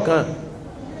mẹ́ni kọ̀ọ̀kan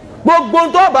gbogbo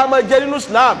tó bá máa jẹ nínú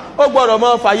Ìsìláàmù ó gbọ́dọ̀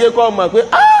máa fàyè kọ́ mọ̀ pé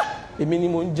èmi ni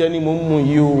mo ń jẹ ni mo ń mu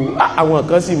yìí o àwọn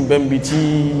kan sì ń bẹ́ níbi tí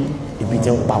ibi tí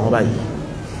ń pa wọ́n báyìí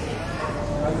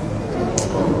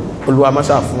Olúwa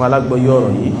máṣá fún alágbọ́yé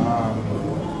ọ̀rọ̀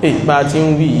yìí bá tí ń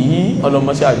wí yìí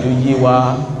ọlọ́mọṣẹ́ àjò yé wa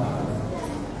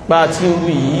bá tí ń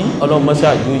wí yìí ọlọ́mọṣẹ́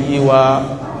àjò yé wa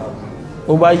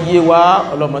ó bá yé wa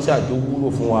ọlọ́mọṣẹ́ àjò wúlò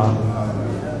fún wa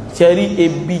ṣẹ́rí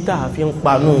ebi tá a fi ń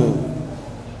panú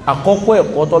àkọ́kọ́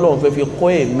ẹ̀kọ́ tọ́lọ́run fẹ́ fi kọ́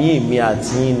ẹ̀mí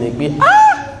àti ní pé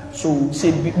so ṣe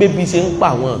bébí ṣe ń pa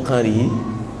àwọn nǹkan rèé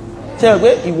ṣe pé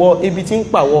ìwọ ebi tí ń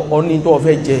pàwọ ọní tó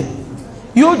fẹ́ jẹ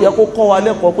yóò jẹ́ kó kọ́ wa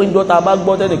lẹ́kọ̀ọ́ pé níjọ́ ta bá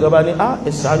gbọ́ tẹ́nìkan bá ní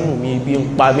ẹ̀sánù mi ibi ń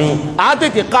pa mí á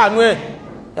tètè káànú ẹ̀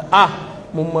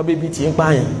mo mọ bébí tí ń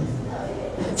pààyàn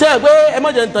ṣe pé ẹ má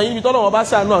jẹ́ ntàn yìí ibi tọ́lọ́run bá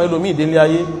ṣàánú àwọn ẹlòmíì délé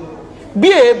ayé bí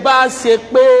ẹ bá ṣe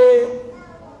pé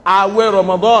àwẹ̀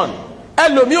Ramadan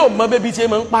ẹlòmíì ò mọ bébí tí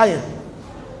ń pààyàn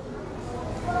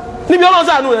níbi ọlọ́run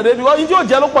ṣàánú rẹ̀ débi wọ́n tí ó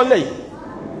jẹ́ ló pọ̀ nílẹ̀ yìí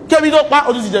kẹ́bi tó pa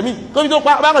ojú ti jẹ̀mí kẹ́bi tó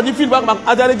pa bákan tí fíìlì bákan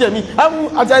àti àrẹ́jẹ̀mí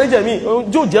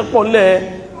tí ó jẹ́ pọ̀ nílẹ̀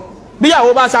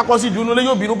bíyàwó bá ṣakọ́ sí ìdúnú lé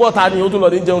yóò bínú bọ́ta ni ó tún lọ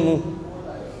ní jẹun nu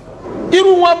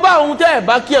irú wọn bá ohun tẹ́ ẹ̀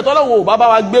bá kí ẹ̀ tọ́lọ́wọ́ ò bá bá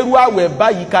wa gbérú àwẹ̀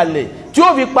báyìí kalẹ̀ tí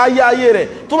ó fi pa ayé rẹ̀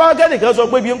tó bá kẹ́nìkan sọ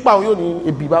pé bí ń pa òun yóò ní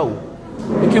ebi báwo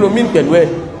kí ló mí pẹ̀lú ẹ̀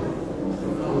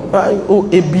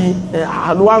ebi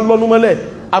àlọ́ wa ń lọ́nu mọ́lẹ̀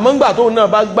àmọ́ ńgbà tó náà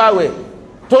bá gbàwẹ̀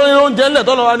tó ní oúnjẹ ńlẹ̀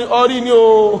tọ́lọ́ wa ní ọrí ní o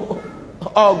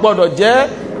gbọ́dọ̀ jẹ́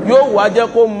yóò wá jẹ́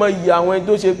kó mọ iye àwọn ẹni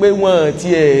tó ṣe pé wọ́n ti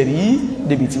ẹ̀ rí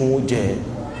débi tí wọ́n jẹ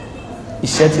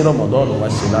iṣẹ́ tí Ramadan wá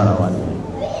ṣe lára wa ni.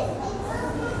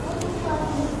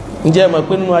 ǹjẹ́ mọ̀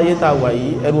pé nínú ayé tá a wà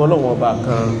yìí ẹrú Ọlọ́run ọba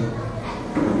kan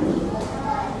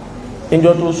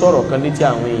níjọ́ tó sọ̀rọ̀ kan létí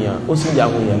àwọn èèyàn ó sì yà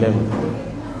àwọn èèyàn lẹ́nu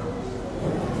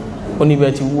ó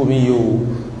níbẹ̀ ti wú omi yìí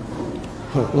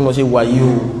o mo ṣe wà yìí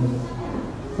o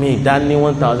mi ìdá ní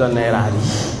 1,000 naira rí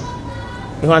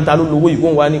nígbà tá ló lówó yìí kó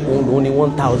ń wá ní òun lòun ní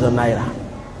 1,000 naira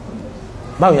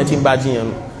báwo yẹn ti ń bá jiyàn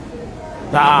nù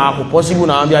kò pọ́síbù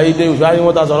náà bí ayé dé oṣù àárín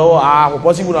 1,000 lọ́wọ́ kò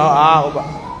pọ́síbù náà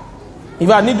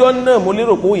ìfà níjọ́ náà mo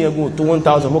lérò pé òyìn ẹgùn tó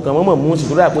 1,000 mo kàn mọ́ mú sí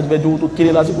torí àpótí fẹ́ dúró tó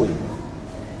kéré lásìkò yìí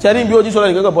ṣẹ́rí bí ó ti sọ́rọ̀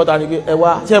ìkẹ́kọ̀ọ́ bọ́ta ní pé ẹwà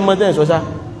ṣẹ́ mọ́ tẹ́ ìṣọ́ṣá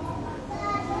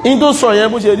in tó sọ yẹn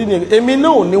bó ṣe rí ní èmi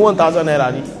náà ní 1,000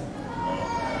 naira ní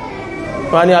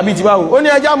wà ní àbí ti báwò ó ní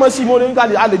ẹjá mọ́ sí mo ní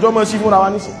káàdì àlejò mọ́ sí fúnra wa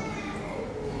nísìn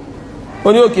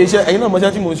ó ní òkè iṣẹ́ ẹ̀yin náà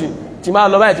mọ́ṣẹ́ tí mo ṣe tí máa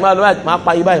lọ báyìí máa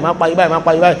pa yí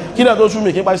báyìí kí náà tó sú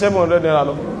mi kí n pa 700 naira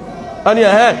lọ ó ní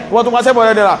ẹ̀hẹ́ wọ́n tún pa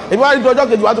 700 naira èmi wá ní ọjọ́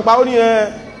kejì wá tún pa ó ní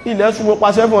ilẹ̀ súnmọ́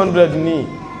pa 700 ní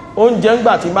oúnjẹ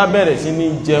ńgbà tí bá bẹ̀rẹ̀ sí ní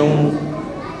jẹun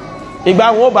ìgbà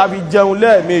wọn ó bá fi jẹun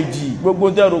lẹ́ẹ̀mejì gbogbo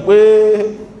tẹ́ rò pé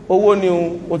owó ni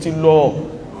ó ti lọ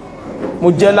mo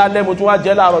jẹ́ lálẹ́ mo tún wá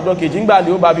jẹ́ láàárọ̀ ọjọ́ kejì ńgbà lè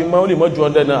ó bá fi mọ́ ó lè mọ́ ju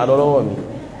 100 náà lọ́wọ́ mi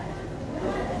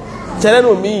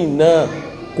tẹ́lẹ̀nù míì náà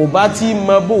kò bá tí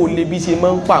mọ bó lè bí ṣe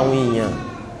máa ń pa àwọn èèyàn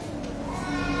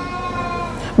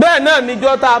bẹ́ẹ̀ náà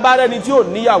níjọ́ tá a bá rẹ́ni tí ò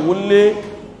níyàwó ńlé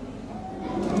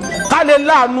ká lè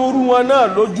láàánú rú wọn náà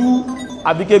lójú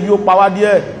àbí kébi ó pa wá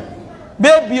díẹ̀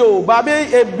bébí ò bá bí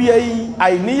ebi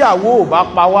àìníyàwó ò bá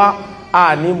pa wá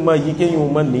àní mọ yìí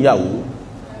kéyìn mọ níyàwó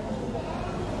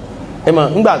ẹ mọ̀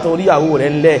nígbà tó ríyàwó rẹ̀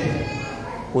ńlẹ̀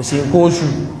kò sí nǹkan oṣù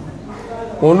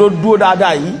òun ló dúró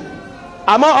dáadáa yìí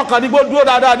àmọ́ ọkàn dígbó dúró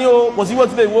dáadáa ní o kò sí wọ́n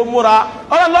ti lè wó múra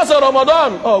ọlọ́run lọ́sẹ̀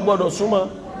Ramadan ò gbọ́dọ̀ súnmọ́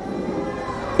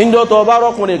ìjọ tó bá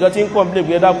rọ́kùnrin kan tí ń kọ́ńplé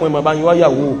pé dákun ẹ̀mọ̀ bá yín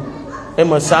wáyàwó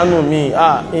ẹ̀mọ̀ ṣàánú mi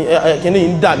kìíní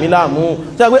ń dà mí láàmú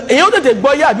èyí ó tètè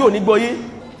gbọ́yé àbí òní gbọ́yé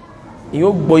èyí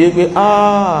ó gbọ́yé pé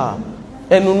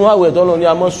ẹnunú àwẹ̀ tọ́lọ ní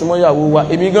a mọ́ súnmọ́ ìyàwó wa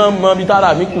èmi gan mọ́ bí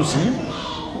tára mi kù sí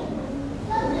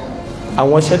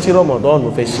àwọn iṣẹ́ tí Ramadan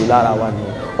fẹ́ ṣe lára wa ni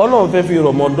Ọlọ́run fẹ́ fi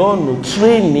Ramadan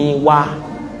tírèènì wa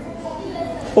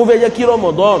ó fẹ́ jẹ́ kí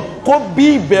Ramadan kó bí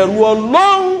ìbẹ̀rù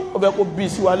Ọlọ́run ó fẹ́ kó bí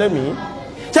sí wa lẹ́mìí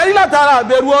ṣẹ́rí látara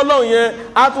ìbẹ̀rù Ọlọ́run yẹn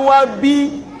a tún wá bí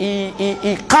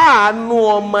ìkáàánú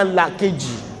ọmọ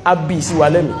làkejì a bí sí wa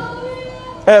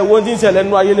lẹ́mìí wo tí ń ṣẹlẹ̀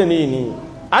nínú ayé lè ní ìní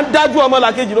a ń dájú ọmọ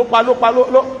làkejì ló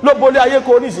bolé ayé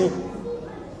kó nísìn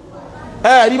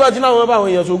rí bá ti náà wọ́n bá àwọn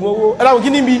èèyàn ṣògùn owó ẹláwọn kí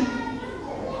níbi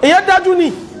èèyàn dájú ní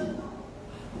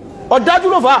ọ̀dájú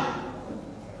ló fà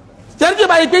tẹ́lẹ̀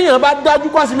báyìí pé èèyàn bá dájú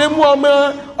kọ́ sí lé mú ọmọ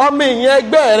èèyàn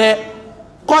ẹgbẹ́ rẹ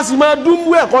kọ́ sí máa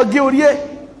dúnmú ẹ̀kọ́ gé orí ẹ̀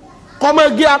kọ́ máa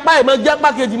gé apá ẹ̀ máa gé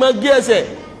apá kejì máa gé ẹsẹ̀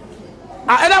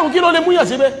ẹláwọn kí ló lè múyàn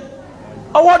síbẹ̀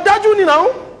ọwọ́ dájú nìyàwó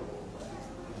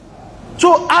so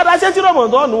adáṣẹ́ tí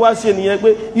Ramadan wá ṣe nìyẹn pé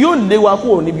yóò lé wa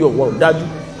kúrò níbi ọ̀wọ̀ dájú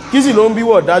kí sì ló ń bí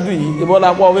wọ̀ dájú yìí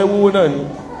ìbọ́lápọ̀ ọwẹ́ wúwó náà ni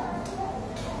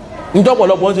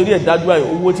ìjọpọ̀lọpọ̀ ń torí ẹ̀ dájú àì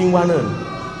owó tí ń wá náà ni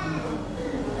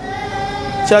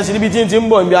ṣe àṣírí bí tí ń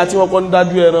bọ̀ níbi àti wọn kọ́ ń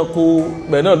dájú ẹranko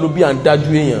pẹ̀ náà ló bí à ń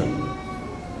dájú èèyàn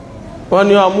wọ́n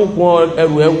ní amúkun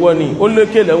ẹrù ẹwọ́ ni ó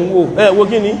lékèlẹ̀ ń wò ẹ̀wọ́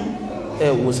kí ni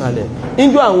ẹ̀wọ́ sálẹ̀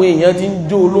níjọ àwọn èèyàn ti ń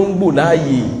jó olóńgbò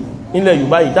láàyè nílẹ̀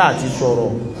Yorùbá yìí tá àti sọ̀rọ̀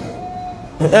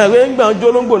ẹ̀rẹ́ ń gbà ń jó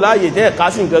olóńgbò láàyè tẹ́ ẹ̀ká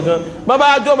sí nǹkankan bàbá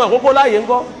ajọ́ mọ̀ kókó láàyè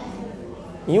ńkọ́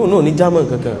ìyún náà ní jámọ̀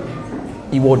nǹkankan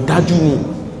ìwọ̀ dájú ni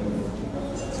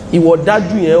ìwọ̀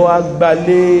dájú yẹn wá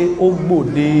gbalé ó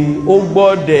gbòde ó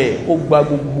gbọ́dẹ̀ ó gba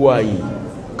gbogbo àyè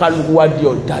kálukú wá di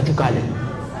ọ̀dájú kalẹ̀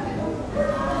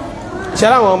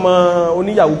ṣẹ́rá àwọn ọmọ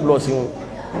oníyàwó plus wọn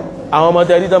àwọn ọmọ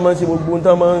tẹ́rí tán máa ń ṣe gbogbo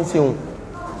tán máa ń ṣe wọn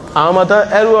àwọn ọmọ tán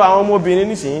ẹrú àwọn ọmọbìnrin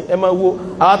nísìnyí ẹ máa wo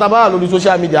àwọn tábà lórí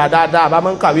social media dáadáa bá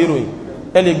máa ń kàwé ìròyìn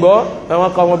ẹ lè gbọ́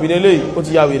ẹ̀wọ̀n ka ọmọbìnrin eléyìí ó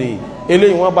ti ya wèrè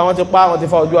eléyìí wọ́n bá wọ́n ti pa wọ́n ti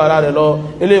fa ojú ara rẹ̀ lọ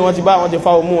eléyìí wọ́n ti bá wọ́n ti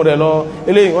fa omú rẹ̀ lọ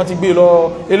eléyìí wọ́n ti gbé lọ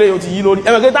eléyìí ó ti yí lórí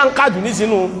ẹ̀mẹ̀kẹ́ tá ń kájù ní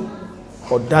sínú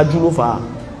ọ̀dájú ló fà á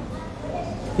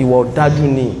ìwọ̀ ọ̀dájú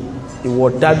ni ìwọ̀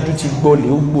ọ̀dájú ti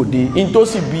gbọ́lẹ̀ ó gbòde in tó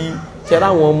sì bí tẹ́rà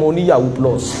àwọn ọmọ oníyàwó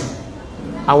plus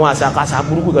àwọn àṣàkáṣà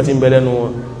burúkú kan ti ń bẹ lẹ́nu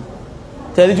wọn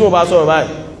tẹ́lí tí wọ́n bá sọ̀rọ̀ báyìí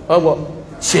ọgbọ̀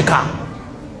ṣèkà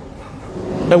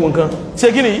ẹwùn kan ṣe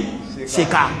kí ni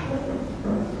ṣèkà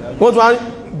wọ́n tún wá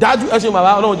dájú ẹṣin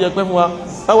bàbá ọlọ́run jẹ pẹ́ fún wa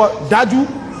ẹwọ dájú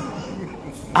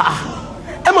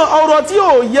ẹmọ ọ̀rọ̀ tí ò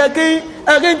yẹ kí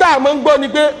ẹgbẹ́ ìta àmọ́ ń gbọ́ ni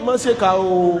pé mọ́ ṣèkà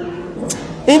o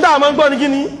ìta àmọ́ ń gbọ́ ni kí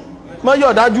ni mọ́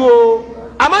yọ̀ dájú o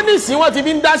àmọ́ nísìn wọ́n ti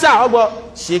fi ń dáṣà ọgbọ̀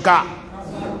ṣèkà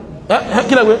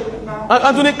kí lẹ́gbẹ́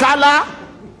wọ́n tún ní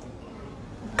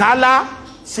kálá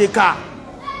ṣèkà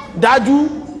dájú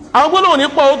àwọn gbọ́nà ní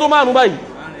pọ̀ tó márùn báyìí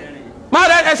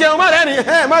ẹ̀ṣẹ̀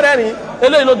má rẹ̀rin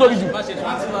eléyìí ló tóbi jù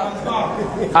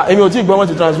èmi ò tí gbọ́ mọ́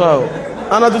ti transfer o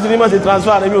aná tó ti ní mọ́ ti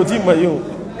transfer èmi ò tí mọ̀ yíò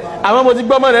àwọn mo ti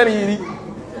gbọ́ mọ́ rẹ̀rin yìí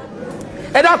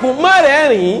ẹ dákun mọ́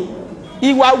rẹ̀rin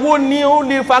ìwà wo ni ó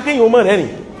lè fa kéèyàn mọ́ rẹ̀rin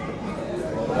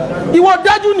ìwọ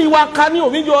dájú ni ìwà ka ní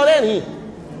òfíjọ rẹ̀rin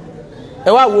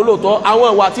ẹ wá wo lóòótọ́ àwọn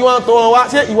ìwà tí wọ́n tọ́ wá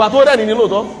ṣé ìwà tó rẹ̀rin ni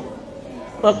lóòótọ́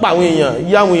wọ́n pa àwọn èèyàn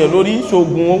yí àwọn èèyàn lórí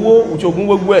ṣògùn owó ṣògùn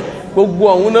gbogbo ẹ̀ gbogbo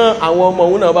ọ̀hún náà àwọn ọmọ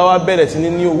ọ̀hún náà bá wá bẹ̀rẹ̀ sí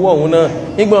ní owó ọ̀hún náà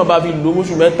nígbà bá fi lò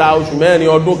oṣù mẹ́ta oṣù mẹ́rin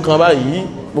ọdún kan báyìí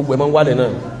gbogbo ẹ̀ mọ́ wálẹ̀ náà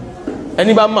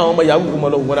ẹni bá mọ àwọn ọmọ yahoo mọ́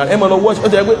lọ wọ́n náà ẹ mọ́ lọ wọ́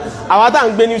ṣe pé àwa tá à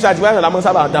ń gbé ní ṣàtìwá ìrìnlá mọ́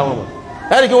sábà dá wọn mọ̀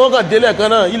ẹni kí wọ́n kàn délẹ̀ kan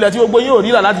náà ilẹ̀ tí gbogbo yóò rí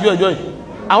là láti jọ ìjọ yìí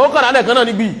àwọn kan lálẹ̀ kan náà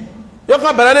nígbì yóò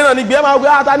kàn bẹ̀rẹ̀ lé náà nígbì ẹ máa gbé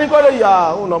ata ní kọ́lé ìyá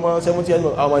òun lọmọ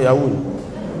 70 ọmọ yahoo ni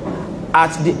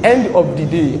at the end of the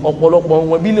day ọ̀pọ̀lọpọ̀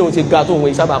wọn bí lè ṣe ga tó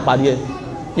wọn ìsábà parí ẹ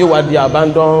yóò wá di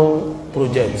abandon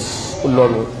project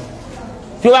lọ́nu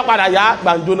tí ó bá padà yá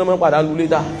gbàǹjo náà mọ́ padà lu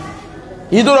létà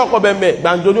yìí tó rọ́kọ̀ bẹ̀mẹ̀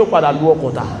gbàǹjo ní ó padà lu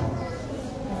ọkọ̀ ta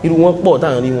irú wọn pọ̀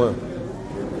táwọn rí wọn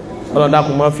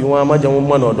ọlọ́dàkùn má fi wọn má jẹ́ wọn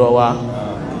mọ̀nà ọ̀dọ́ wa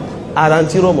ara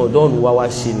tí rọmọdọ́ọ̀nù wa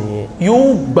ṣe nìyẹn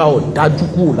yóò gba ọ̀dájú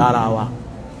kù lára wa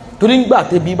torí ń gbà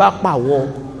tẹ́bí bá pàwọ́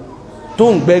tó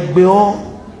ń gbẹgbẹ́ ọ́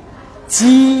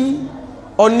tí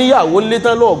oníyàwó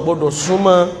létán lọ gbọ́dọ̀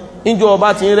súnmọ́ níjọ́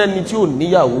ọba ti rẹ́ni tí ò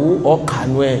níyàwó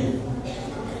ọkànú ẹ̀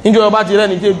níjọ́ ọba ti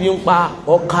rẹ́ni tí ebi ń pa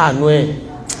ọkànú ẹ̀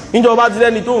níjọ́ ọba ti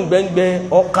rẹ́ni tó ń gbẹ́ngbẹ́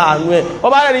ọkànú ẹ̀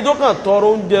ọba rẹ́ni tó kàn tọrọ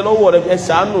oúnjẹ lọ́wọ́ rẹ̀ ẹ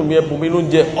ṣàánú mi ẹ bùn mi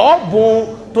lóúnjẹ ọ̀bùn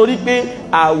torí pé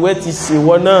ààwẹ̀ ti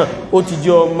ṣèwọ náà ó ti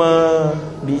jẹ́ ọmọ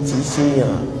bí ti ṣe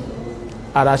yàn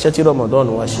ara ṣẹ́ tí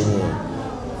rọmọdọ́ọ̀nù wa ṣe nìyẹn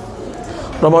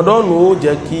rọmọdọ́ọ̀nù ó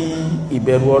jẹ́ kí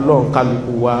ìbẹ̀rù ọlọ́run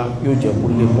kálukú wa yóò jẹ́ kó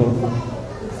lékún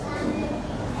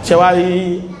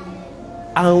ṣẹwárí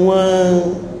àwọn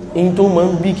in tó máa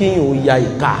ń bí kéèyàn ò ya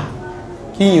ìka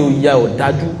kéèyàn ò ya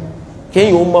ọ̀dájú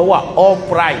kéèyàn ò máa wà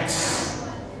upright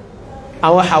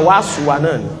àwọn hawasu wa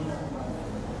náà ni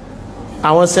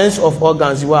àwọn sense of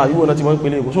organs wa yíwọ náà ti máa ń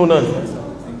pèlè ìkóso náà ni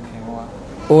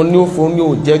òun ni ó fún ní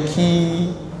ò jẹ́ kí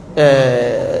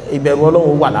ìbẹ̀rù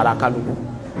ọlọ́run wà lára kálukú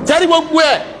tẹ́rí gbogbo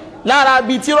ẹ̀ lára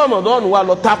bíi tí rọmọdọ́ọ̀nù wa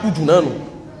lọ tákù jù náà nù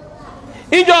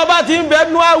ìjọba ti ń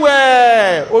bẹnu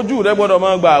àwẹ̀ ojú rẹ gbọ́dọ̀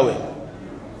máa gba àwẹ̀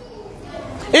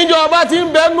ìjọba ti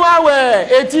ń bẹnu àwẹ̀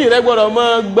etí rẹ gbọ́dọ̀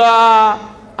máa gba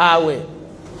àwẹ̀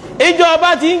ìjọba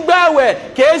ti ń gba àwẹ̀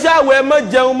kìí ṣe àwẹ̀ mọ́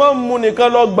jẹun mọ́ mu nìkan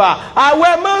lọ gbà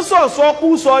àwẹ̀ mọ́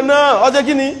sọ̀sọ́kúsọ náà ọjọ́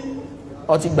kí ni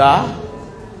ọtí gbà á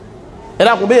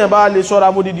ẹ̀dàkùn bí èèyàn bá lè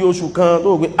ṣọ́ra mú dídí oṣù kan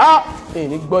tó gbé èyí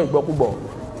ní gbọ́ ìgbọ́kúgbọ̀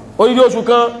odidi oṣù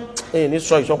kan èyí ní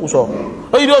sọ ìsọkúsọ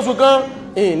odidi oṣù kan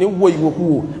èyí ní wo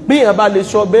ìwòkúwò bí èèyàn bá lè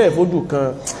sọ bẹ́ẹ̀ fojú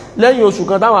kan lẹ́yìn oṣù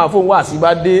kan táwọn àfóhùn wà sí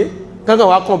bá dé kankan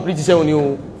wá complete sẹ́wọ̀n ni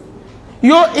o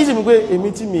yóò easy mi pé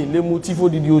èmi tí mi lè mu tí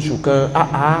fódìdí oṣù kan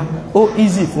ó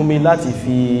easy fún mi láti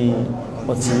fi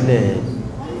ọtí lẹ̀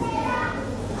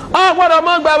gbọ́dọ̀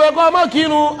mọ́ gbàwẹ̀ kọ́ mọ́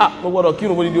kírun mo gbọ́dọ̀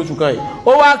kírun fódìdí oṣù kan yìí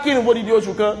ó wá kírun fódìdí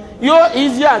oṣù kan yóò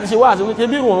easy àti ṣe wá àti wípé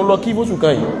bí ìrùn lọ kí fóṣù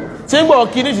kan yìí tí ń gbọ́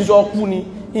kí ní ìṣiṣọ́ kú ni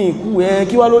ìkú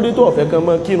kí wá lóde tó ọ̀fẹ́ kan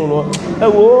mọ́ kírun lọ ẹ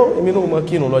wo èmi náà mọ́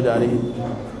kírun lọ́jà rí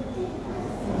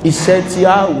iṣẹ́ tí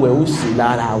àwẹ̀ ó sì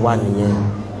lára wa nìyẹn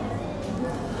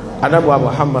anabuwa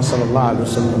Muhammad sallallahu alaihi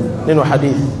wasallam nínú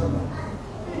hadith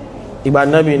ìgbà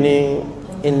nábi ní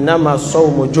innama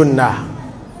sawmu junnah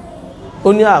ó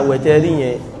ní àwẹ̀ tẹ́ rí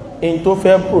yẹn in tó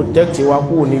fẹ́ protect wa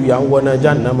kúrò níbi à ń wọná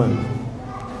jahannama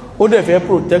ó dẹ̀ fẹ́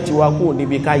protect wa kúrò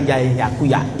níbi ká ya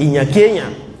ìyàkúyà ìyàn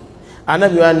kéèyàn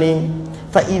anabi wa ní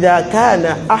fa idha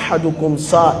kana ahadukum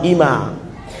sa'ima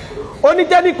ó ní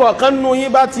tẹ́nì kọ̀ọ̀kan nù yín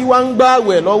bá ti wá ń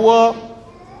gbààwẹ̀ lọ́wọ́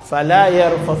fala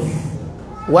yarfath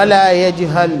wala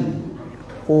yajhal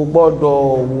kò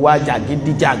gbọ́dọ̀ wá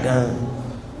jàgídíjàgan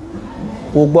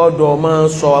kò gbọ́dọ̀ máa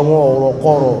sọ àwọn ọ̀rọ̀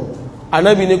kọ̀rọ̀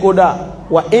anábì ní kódà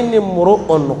wa inni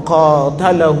mru'un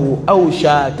qatalahu aw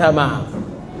shatama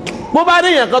bó bá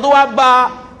níyàn kan tó wá bá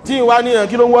tí ìwá níyàn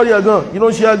kí ló ń wọ́rí ẹ̀gàn kí ló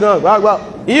ń ṣe ẹ̀gàn gbàgbà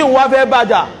ìyí wá fẹ́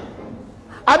bàjà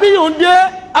àbí yìí ń dé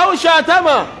aw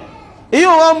shatama ìyí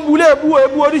wọn bulé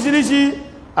ebú oríṣiríṣi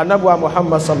anábì wa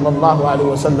Muhammad sallallahu alaihi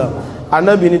wasallam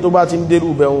Ànábì ní tó bá ti ń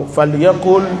dérú bẹ̀rún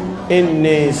falyaqul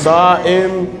inni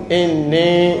sa'im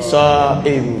inni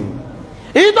sa'im.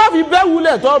 Èyí tó fi bẹ́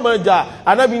wulẹ̀ tó mọ̀ jà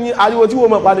Ànábì ní ariwo tí wọ́n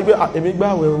mọ̀ pa ní pé èmi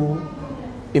gbààwẹ̀ o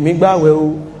èmi gbààwẹ̀ o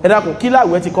ẹ dákun kí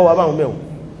láwẹ̀ ti kọ́ wa báwọn mẹ́wọ̀n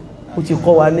ó ti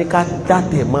kọ́ wa ní ká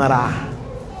dátẹ̀ mọ́ra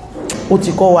ó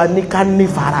ti kọ́ wa ní ká ní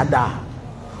farada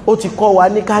ó ti kọ́ wa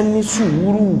ní ká ní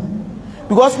sùúrù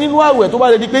because nínú àwẹ̀ tó bá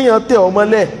lè di pé èèyàn tẹ̀ ọmọ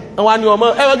lẹ̀ àwọn ni ọmọ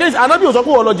ẹ̀rọ gẹ́gẹ́ Ànábì ò sọ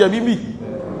pé wọ́n lọ jẹ̀bi bì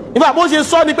ìfà bó ṣe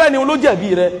sọ ní pẹ́ ni ló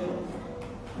jẹ̀bi rẹ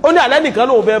ó ní alẹ́ nìkan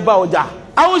lóun fẹ́ bá ọjà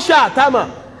àwọn ṣe àtàmà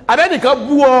abẹ́ nìkan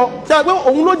bú ọ ṣe pé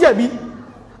òun ló jẹ̀bi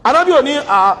Ànábì ò ní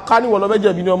àká ní wọ́n lọ fẹ́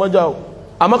jẹ̀bi ní ọmọ jà o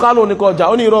àmọ́ ká lóun ní kọ ọjà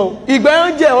ó ní irọ́ ìgbà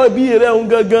yẹn jẹ́ ọ bí rẹ̀ ń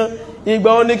gangan ìgbà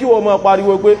wọn ní kí wọ́n máa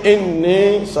pariwo pé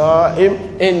inni sa'im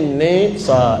inni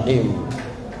sa'im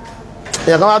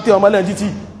èyàn kan wá tẹ́ ọmọlẹ̀ títí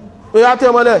ó yá tẹ́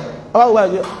ọmọlẹ̀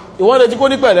ìwọ́n lè tí kó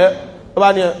ní pẹ̀lẹ́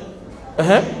ọba ni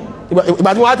ẹ̀hẹ́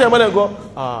ìgbà tí wọ́n á tẹ́ ọmọlẹ̀ nǹkan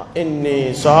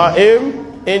inni sa'im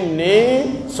inni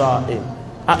sa'im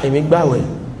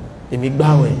èmi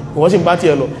gbàwẹ̀ wọ́n sì ń bá tí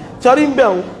ẹ lọ tí a rí ń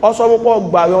bẹ̀rún ọsọ púpọ̀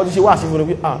gbàwẹ̀ wọ́n ti ṣe wà sí fún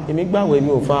pé èmi gbàwẹ̀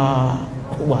mi ò fa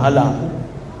wàhálà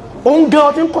ó ń gẹ́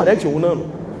ọ tí ń kọ̀rẹ́kì òun náà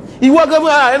ìwọ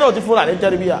gẹ́gẹ́ ara ẹ̀ náà ti fúnra ní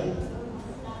tẹ́rìbíyà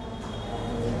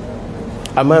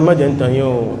àmọ́ ẹ má jẹ́ ń tàn yín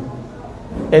o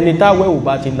ẹni táwẹ̀ ò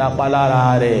bá ti lápá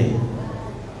lára rẹ̀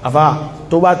àfá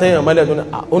tó bá tẹ́yàn mọ́lẹ̀ tó ní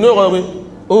oníwọ̀n pé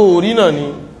orí náà ni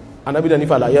anábìdà ní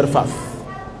fàlà yẹ́rfàf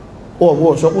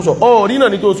ọwọ́ ṣọkúṣọ orí náà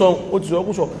ni tó sọ ó ti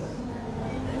ṣọkúṣọ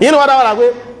yínú wádá wádá pé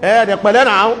ẹ̀ẹ̀dẹ̀ pẹ̀lẹ́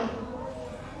náà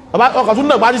ọkà tún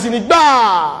náà bá ti sí ni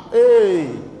gbáà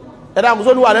ẹ̀dà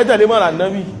kùsọ́lúwà rẹ̀ tẹ̀lé mọ́ra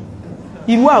nábì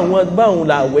irú àwọn báhùn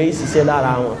làwẹ̀ ìṣiṣẹ́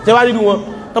lára wọn tẹ́wàá nínú wọn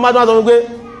tán bá tó wá sọ wípé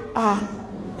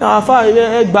àfá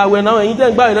ẹgbàwẹ̀ náà èyí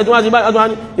tẹ́ gbàwẹ̀ lẹ́tọ́ wá sí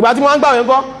ìgbà tí wọ́n gbàwẹ̀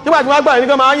ńkọ́ nígbà tí wọ́n gbàwẹ̀ ní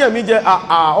kọ́ máa yàn mí jẹ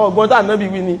ọgbọ́n tá ànábì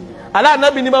wí ni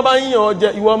aláànábì ní bá bá yíyàn jẹ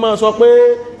ìwọ máa sọ pé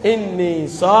inni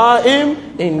sa'im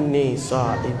inni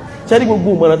sa'im ṣẹ́rí gbogbo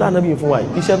ìmọ̀ràn tá ànábì fún wa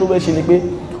iṣẹ́ tó fẹ́ ṣe ni pé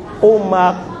ó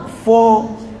máa fọ́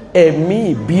ẹ̀mí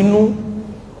ìbínú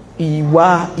ìwà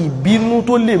ìbínú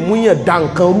tó lè múyàn dá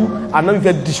nǹkan rú ànábì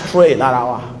fẹ́ destroy lára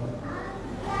wa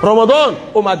Ramadan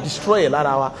ó máa destroy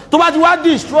lára wa tó bá ti wá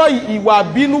destroy ìwà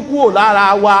bínú kúrò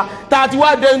lára wa tá ti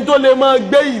wá dẹni tó lè máa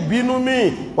gbé ìbínú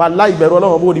míì wallahi ìbẹ̀rù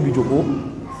Ọlọ́run bó níbi jòkó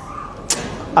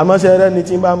àmọ́ṣẹ́ rẹ̀ ni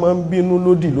tí bá máa ń bínú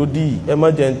lódì ẹ má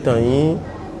jẹ́ ń tàn yín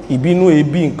ìbínú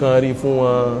ebí nǹkan rí fún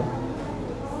wọn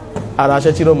ara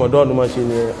ṣẹ́ tí Ramadan máa ṣe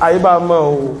ni ayé bá mọ́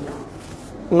o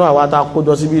inú àwa ta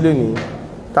kójọ síbí lè ní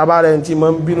tàbá rẹ̀ tí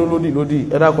máa ń bínú lódì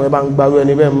ẹ dákun ẹ bá ń gbarú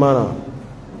ẹni bẹ́ẹ̀ mọ́ràn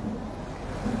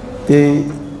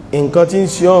nǹkan tí ń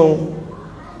ṣe ọ̀hún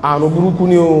àrùn burúkú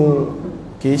ní ohun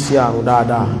kìí ṣe àrùn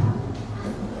dáadáa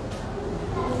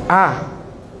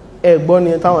ẹgbọ́n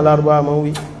ni táwọn Lárúbáwá máa ń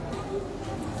wí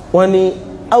wọ́n ní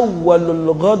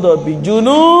awwalul ghadabi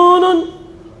jununun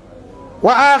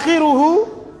wa akhiruhu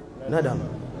nadam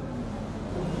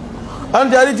ọ̀n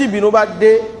tẹ́rí tí ìbínú bá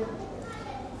dé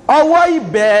ọwọ́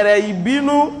ìbẹ̀rẹ̀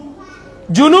ìbínú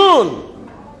junun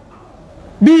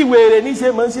bí wèrè ní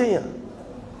ṣe máa ń ṣèyàn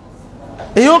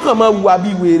èyí ó kàn máa wà bí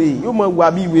wèrè yóò máa wà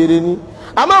bí wèrè ní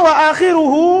àmọ́ wa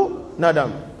akhiruhu nadam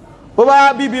bó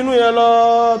bá bíbínú yẹn lọ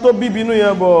tó bíbínú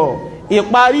yẹn bọ̀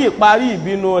ìparí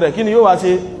ìbínú rẹ̀ kí ni yóò wá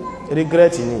ṣe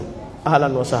regret ni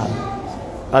ahlan wa sahlan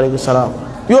alayhi salam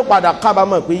yóò padà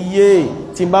kábàámọ̀ pé yé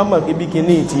tí bá mọ̀ pé bí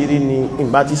kíní ìtìrí ni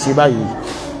ìgbà ti ṣe báyìí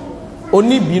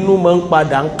oníbínú máa ń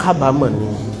padà ń kábàámọ̀ ni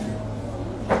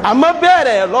àmọ́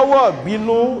bẹ̀rẹ̀ lọ́wọ́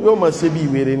bínú yóò máa ṣe bí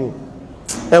wèrè ni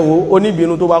ẹ wò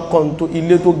oníbínú tó bá kọ́ tó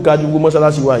ilé tó ga jù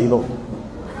mọ́sálásí wa yìí lọ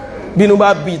bínú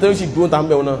bá bí tó sì dúró tàn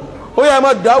bẹ̀rù náà ó yẹ ẹ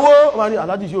má dáwó wọ́n ní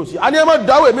aláàjì sí òsì a ní ẹ má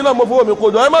dáwó èmi náà mo fowó mi kó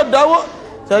jọ ẹ má dáwó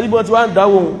sẹ́rí bí wọ́n ti wá ń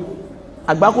dáwó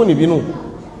àgbákò nìbínú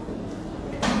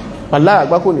wàláhì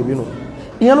àgbákò nìbínú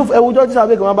ìyẹn ló ẹwùjọ́ tí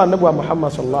sàbẹ́ kan bá nẹ́bùwà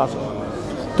Muhammad sallallahu alaihi wasallam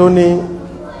tó ní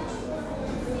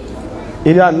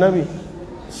ilé annabi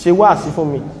ṣe wá sí fún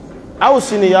mi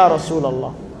awsini ya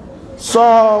Rasulallah sọ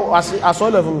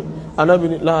àsọ́lẹ̀ fún mi annabi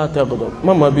ni la taghdab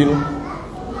má má bínú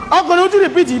ọkùnrin ó tún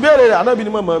rìpítì ìbéèrè rẹ̀ annabi ni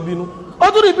má má bínú ó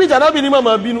tún rìpítì annabi ni má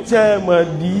má bínú ṣe mọ̀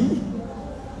dí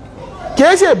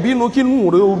kìí ṣe bínú kí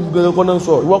nù rẹ̀ ó gẹ́gẹ́ kọ́ náà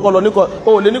sọ ìwọ́kọ́ lọ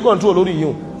ó lè ní control lórí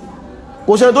yìí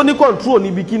kò ṣe tó ní control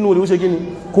níbi kí nù rẹ̀ ó ṣe kí ni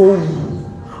kò wù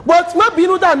but má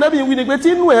bínú dà náà bí wí ni pé tí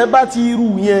inú ẹ bá ti rú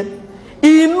yẹn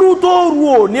inú tó rú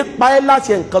ò ní pa ẹ́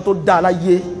láti nǹkan tó dá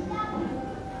láyé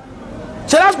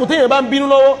ṣe lásìkò téèyàn bá ń bínú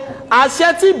lọ́wọ́ àṣẹ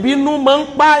tí bínú máa ń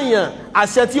pààyàn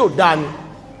àṣẹ tí ò dá ni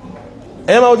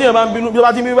ẹ̀yẹ́ máa téèyàn bá ń bínú bí ó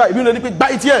bá ti ń bínú báyìí ìbínú lè ní pé gbá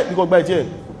ìtí ẹ̀ bí kò gbá ìtí ẹ̀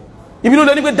ìbínú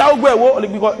lè ní pé dá ogbó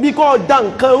ẹ̀wọ́ bí kò dá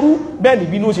nǹkan rú bẹ́ẹ̀ ni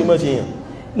ìbínú ṣe mọ́ ṣe yàn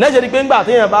lẹ́sẹ̀ ni pé ńgbà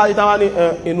téèyàn bá rí táwa ní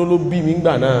inú ló bí mi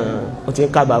ńgbà náà ó ti ń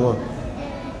kábàámọ̀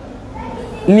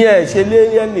ní ẹ̀ ṣe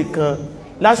lérí ẹnìkan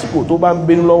lásìkò tó bá ń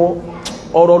bínú lọ́wọ́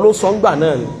ọ̀rọ̀ ló sọ ńgbà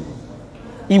náà ni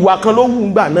ìwà kan ló wù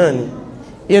ńgbà náà ni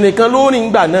ìrìn kan ló rìn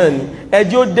ńgbà náà ni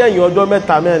ẹjẹ́ ó dẹ̀yìn ọjọ́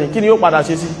 3-4 kí ni yóò padà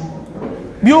ṣe sí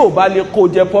bí ò bá lè kó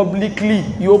jẹ publicly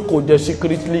yóò kó jẹ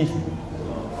secretly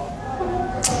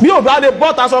bí ò bá lè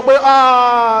bọ́ta sọ pé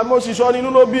mo sì sọ nínú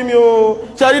ló bí mi o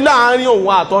ṣe rí láàárín òun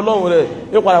àtọlọ́run rẹ̀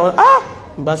yóò padà wọn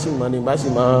bá sì mọ́ ni bá sì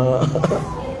mọ́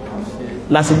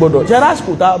lásìgbọ́dọ̀ ṣe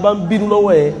lásìkò tá a bá ń bínú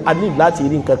lọ́wọ́ ẹ a ní láti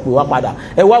rí nǹkan pè wá padà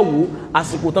ẹ wá wò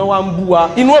àsìkò tán wá ń bú wa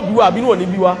inú òbí wa bínú òní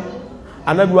bí wa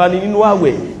Ànábì wa ní nínú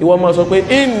àwẹ̀ ìwọ máa sọ pé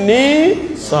inni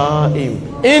sa'im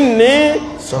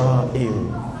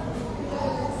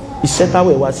iṣẹ́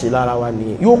táwẹ̀ wá sí lára wa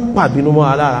nìyẹn yóò pa bínú mọ́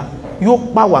wa lára yóò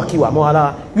pa wàkíwà mọ́ wa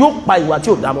lára yóò pa ìwà tí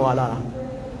ò dá mọ́ wa lára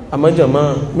àmọ́ jàmá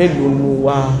mélòó nu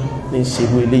wa ní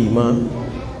ìṣèlú eléyìí mọ́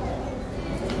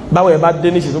báwẹ̀ bá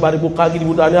dé ní ìṣèlú bá dé kó ká gidi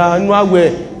bó ta ní inú àwẹ̀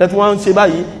ẹtù wọn ń ṣe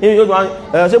báyìí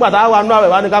ṣé pàtàkì àwọn inú àwẹ̀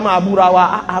wá ní ká máa búra wa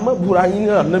àmọ́ búra yín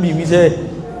náà Ànábì wíṣẹ́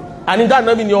àníjà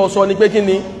Ànábì ni ọ sọ ni pé kí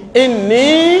ni inni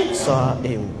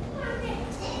sa'im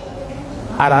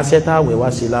ara ṣẹ́ táwẹ̀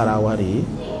wá sí lára wa rèé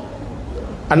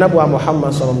Ànábì wa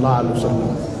Muhammad sallallahu alaihi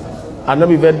wasallam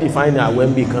Ànábì fẹ́ define àwẹ̀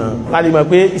ń bì kan láti mọ̀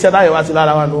pé iṣẹ́ táwẹ̀ wá sí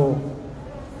lára wa nù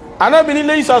Ànábì ní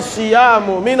laysa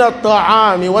siyamu mina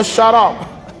at-ta'ami wash-sharab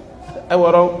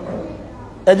ẹwọ̀rọ̀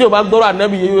ẹjẹ́ ò bá gbọ́rọ̀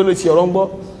Ànábì yẹ yóò lè ti ọ̀rọ̀ ń gbọ́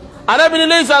Ànábì ní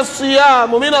laysa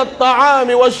siyamu mina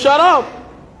at-ta'ami wash-sharab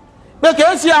pé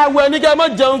kìí sí àwẹ̀ ní kẹ́ mọ́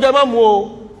jẹun kẹ́ mọ́ mú o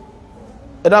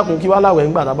ẹ dákun kí wá láwẹ̀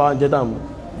ń gbà tá bá wá ń jẹ dàmú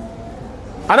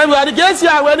Ànábì wá ní kìí sí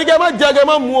àwẹ̀ ní kẹ́ mọ́ jẹ kẹ́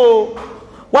mọ́ mú o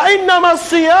wa innama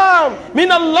as-siyam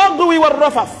mina al-lagwi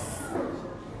war-rafath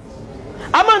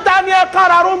àmọ́ ta ni ẹ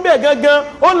kára ró ń bẹ̀ gangan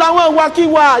ó làwọn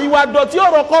ìwàkiwà ìwà dọ̀tí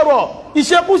ọ̀rọ̀ kọ̀rọ̀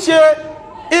ìṣekúṣe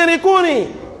ìrìnkúrìn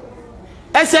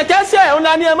ẹsẹ̀kẹsẹ̀ òun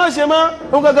la ní ẹ má ṣe mọ́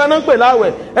òun gangan náà ń pè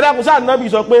láwẹ̀ ẹ dákun sáà Nábì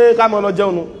sọ pé ká mọ́ lọ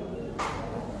jẹun nu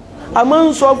a máa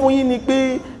ń sọ fún yín ni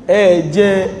pé ẹ jẹ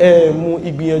ẹ mu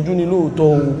ìgbìyànjú ni lóòótọ́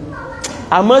o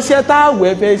àmọ́ ṣẹ́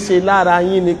táwẹ̀ fẹ́ ṣe lára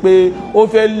yín ni pé ó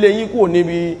fẹ́ lé yín kúrò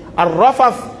níbi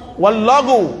ar-rafath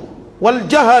wal-lagw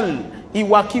wal-jahl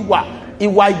ìwàkiwà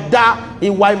ìwà ìdá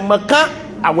ìwà ìmọ̀kán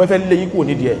àwẹ̀ fẹ́ lé yín kúrò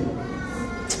nídìí ẹ̀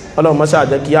Ọlọ́run mọ́sá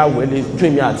àjẹ́ kí àwẹ̀ lè tún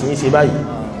èmi àti yín ṣe báyìí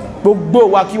gbogbo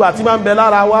wàkíwà tí máa ń bẹ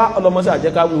lára wa Ọlọ́run mọ́sá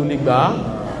àjẹ́ káwé ò lè gbà á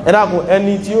ẹ dákun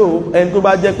ẹni tó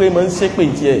bá jẹ́ pé máa ń ṣépè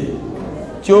tiẹ̀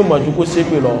tí ó mọ̀ ju kó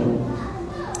ṣépè lọ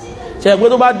ṣe pé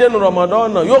tó bá dénú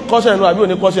Ramadan náà yóò kọ́ṣẹ́ ẹnu àbí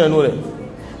òní kọ́ṣẹ́ ẹnu rẹ̀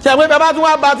ṣe pé bàbá tún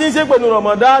wá bá tí ń ṣépè ní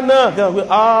Ramadan náà kẹ́hàn pé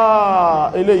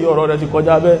eléyìí ọ̀rọ̀ rẹ̀ ti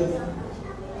kọjá bẹ́ẹ̀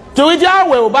torí tí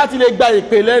àwẹ̀ ò bá ti lè gba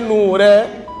ìpè lẹ́nu rẹ̀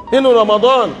nínú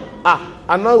Ramadan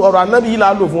ọ̀rọ̀ Ànábì yìí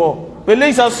là lò fún ọ pé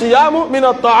laysa siyamu mina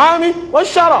at-ta'ami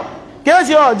wash-sharab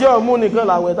kéèsì ọ̀jẹ́ ọ̀mú nìkan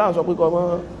làwẹ̀ táwọn sọ pé kọ́ mọ́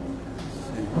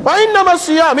wa innama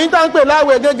as-siyam mi tá ń pè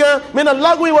láwẹ̀ gẹ́gẹ́ mina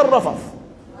al-lagwi war-rafath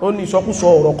ó ní ìsọkúsọ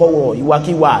ọ̀rọ̀ kọwọ̀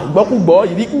ìwàkiwà ìgbọ́kúgbọ́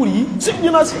ìríkúrí sí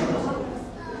jìnà sí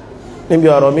níbi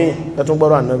ọ̀rọ̀ mi ẹ̀tún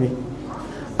gbọ́rọ̀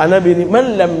Ànábì ni man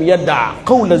lam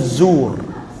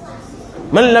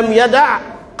yada'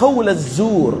 qawla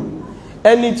az-zur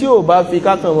ẹni tí ó bá fi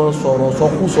kákan wọn sọ̀rọ̀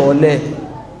sọkúsọ lẹ̀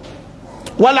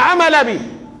wal amala bi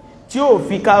tí ó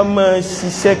fi ká mọ́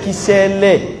ṣiṣẹ́kíṣẹ́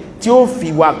lẹ̀ tí ó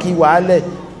fi wàkíwà lẹ̀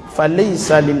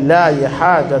falaysa lillahi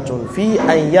hajatun fi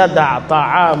an yada'a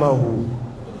ta'amahu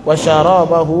wa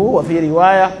sharabahu wa fi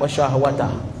riwaya wa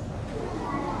shahwatahu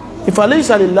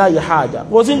falaysa lillahi haja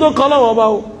kò sí tó kọ́ lọ́wọ́ bá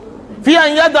o fi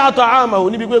an yada'a ta'amahu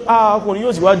níbi pé ọkùnrin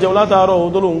yóò sì wá jẹun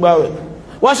látàárọ̀ tó ló ń gbáwẹ̀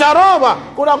wa sharaba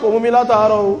kódà kò mú mi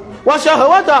látàárọ̀ wa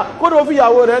shahwatahu kódà ó fi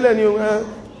ìyàwó rẹ̀ lẹ̀ ní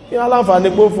kí láǹfààní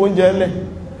pé ó fò oúnjẹ lẹ̀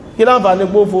kí láǹfààní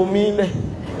pé ó fò mí lẹ̀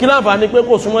kí láǹfààní pé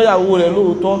kò súnmọ́ ìyàwó rẹ̀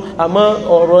lóòótọ́ àmọ́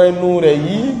ọ̀rọ̀ ẹnu rẹ̀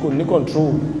yìí kò ní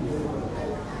control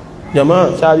jàmáà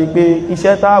sáré pé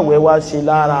iṣẹ́ táwẹ̀ wá ṣe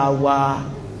lára wa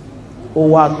ó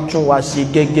wá tún wá ṣe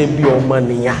gẹ́gẹ́ bí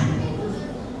ọmọnìyàn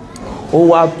ó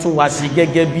wá tún wá ṣe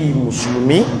gẹ́gẹ́ bí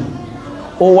mùsùlùmí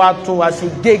ó wá tún wá ṣe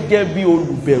gẹ́gẹ́ bí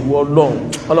olùbẹ̀rù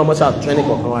Ọlọ́run mọ́sá tún ẹnì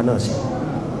kọ̀ọ̀kan wa náà sí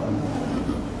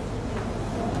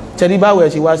tẹ́rí báwẹ̀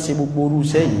ṣe wá ṣe gbogbo orú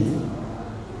iṣẹ́ yìí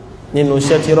nínú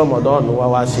iṣẹ́ tí Ramadan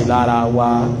wá ṣe lára wa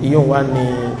ìyóò wá ní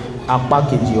apá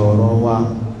kejì ọ̀rọ̀ wa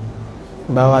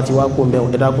bá wá ti wá kó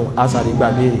mẹ́wọ̀n ẹ̀dàkùn asàrí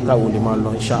gbàgbé káwò lè máa lọ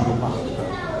insha Allah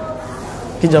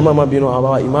kí jàmá má bínú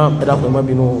àwọn imam ẹ̀dàkùn má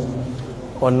bínú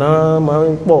ọ̀nà máa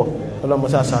ń pọ̀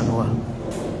ọlọ́mọsá sànú wa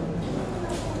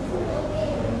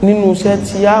nínú iṣẹ́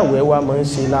tí àwẹ̀ wa máa ń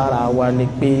ṣe lára wa ni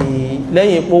pé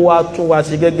lẹ́yìn pé wá tún wá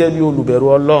sí gẹ́gẹ́ bí olùbẹ̀rù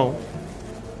Ọlọ́run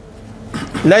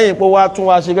lẹ́yìn pé wá tún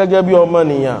wá sí gẹ́gẹ́ bí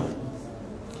ọmọnìyàn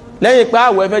lẹ́yìn pé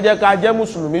àwẹ̀ fẹ́ jẹ́ ká jẹ́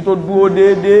mùsùlùmí tó dúró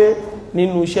déédéé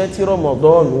nínú iṣẹ́ tí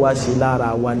Ramadan wá ṣe lára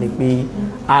wa ni pé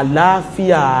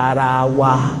àlàáfíà ara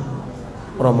wa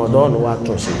Ramadan wa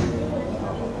tún sí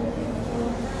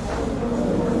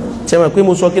ṣé mọ̀ pé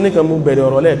mo sọ kíní kan mo bẹ̀rẹ̀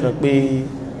ọ̀rọ̀ lẹ́ẹ̀kan pé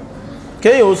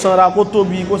kéèyàn ó sanra kó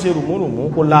tóbi kó ṣe rùmúrùmú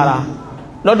kó lára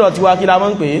lọ́dọ̀ tí wá kí la máa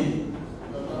ń pè é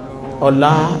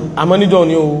ọ̀la amọ́níjọ́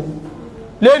ni o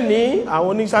lè ní àwọn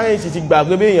oníṣáyẹ̀nsì ti gbà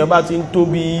pé bí èèyàn bá ti ń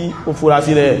tóbi ó fura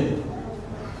sí rẹ̀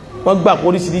wọ́n gbà pé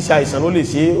oríṣiríṣi àìsàn ló lè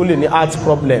ṣe ó lè ní heart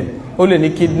problem ó lè ní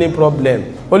kidney problem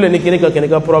ó lè ní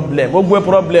kìnnìkan problem gbogbo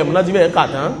problem náà ti bẹ̀rẹ̀ kà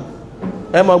tán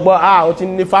ẹ mọ̀ gbọ́ ó ti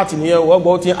ní fat nìyẹn o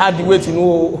ọgbọ́ ó ti add weight nú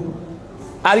o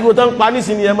ariwo tán pa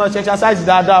nísìn ni ẹ mọ̀ exercise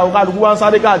dáadáa o kálukú wá ń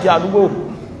sáré káàkiri àdúgbò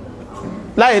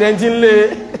láì rẹ̀ ti ń lé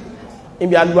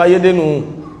ibi àdúgbò ayédénú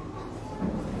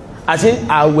àti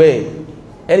àwẹ̀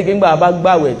ẹ̀ríkì ńgbà bá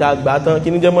gbàwẹ̀ tá gbà tán kí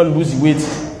ní jẹ́ mọ́ lose weight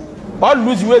all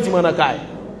lose weight mọ̀nà káì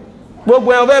gbogbo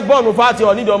ẹ̀ fẹ́ bọ́ọ̀nù fáàtì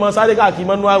ọ̀ nídìí ọmọ sáré káàkiri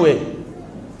mọ́nú àwẹ̀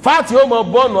fáàtì ó mọ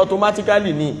bọ́ọ̀nù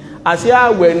automatically ni àti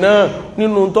àwẹ̀ náà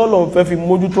nínú tọ́lọ̀ ń fẹ́ fi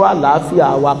mójútó àlàáfíà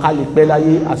wa ká lè pẹ́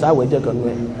láyé àti àwẹ̀ jẹ́ kan nú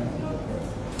ẹ̀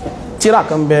tíra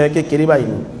kan bẹ kékeré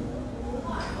báyìí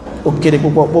ó kéré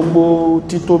púpọ̀ gbogbo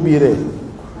títóbi rẹ̀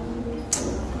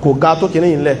kò ga tó kéré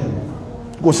yìí lẹ̀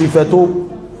kò sì fẹ́ tó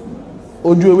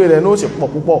ojú ewé rẹ̀ náà sì pọ̀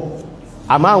púpọ̀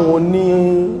àmọ́ àwọn ní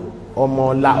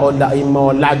ìmọ̀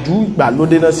ọ̀làjú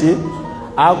ìgbàlódé náà sí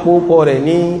àpòpọ̀ rẹ̀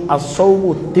ní asọ́wò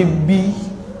tẹ́bí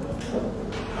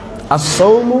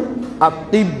asọ́wò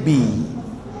àtẹ́bí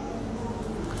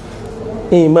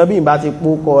ìmọ̀ bí ìbá ti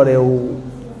pòpọ̀ rẹ̀ o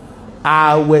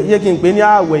ààwẹ̀ yé kí n pè ní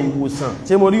ààwẹ̀ ìwòsàn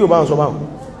tí mo rí yóò bá ń sọ báwọn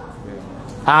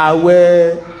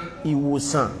ààwẹ̀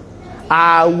ìwòsàn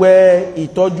ààwẹ̀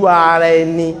ìtọ́jú ara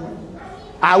ẹni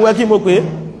ààwẹ̀ kí mo pè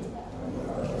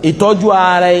ìtọ́jú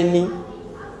ara ẹni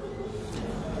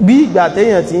bí ìgbà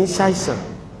téèyàn ti ń ṣàìsàn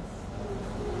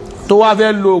tó wá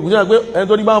fẹ́ lo ògùn jẹ́ pé ẹni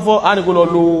tó rí bá ń fọ́ á ní kó lọ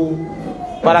lo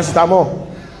paracetamol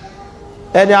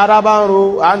ẹni ara bá ń ro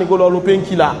á ní kó lọ lo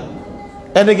painkiller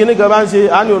ẹni kìnnìkan bá ń ṣe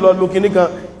á ní kó lọ lo kìnnìkan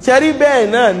ṣẹ́rí bẹ́ẹ̀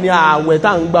náà ni ààwẹ̀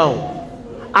tá ń gbà hàn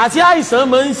àti àìsàn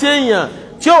máa ń ṣèyàn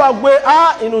tí ó wà pé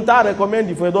inú tá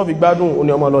rẹ̀kọ́mẹ́ndì fún ẹ tó fi gbádùn ó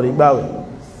ní ọmọ lọ rí gbàwẹ̀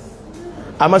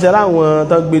àmọ́ṣẹ́ láwọn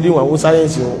tán gbé díwọ̀n àwọn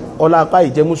sáyẹ́ǹsì wọn ọlápá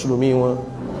ìjẹ́ mùsùlùmí wọn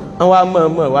wọ́n wá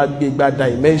mọ̀ọ́mọ̀ wá gbé gbádà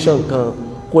dimension kan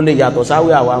kó lè yàtọ̀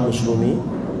sáwẹ́ àwa mùsùlùmí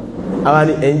àwa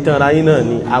ní ẹ̀yìn tán ara yín náà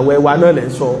ni àwẹ̀ wa náà lẹ́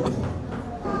sọ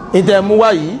ìtẹ̀ mú wá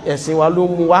yìí ẹ̀sìn wa ló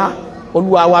mú wá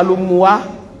olúwa wa ló mú wá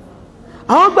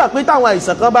àwọn gbà pé táwọn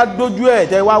àìsàn kan bá dójú ẹ̀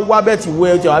tẹ́ wá wá bẹ́ẹ̀ tí wọ́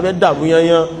ẹ̀ tẹ́ wá fẹ́ dàrú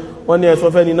yanyan wọ́n ní ẹ̀sọ́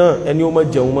fẹ́ni náà ẹni ó mọ̀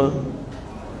jẹun mọ́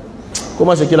kó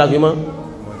mọ̀ ṣe kí lágbé mọ́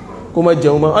kó mọ̀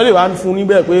jẹun mọ́ wọ́n lè wá fún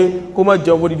níbẹ̀ pé kó mọ̀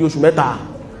jẹun fódìdí oṣù mẹ́ta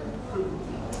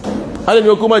wọ́n lè ní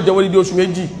kó mọ̀ jẹun fódìdí oṣù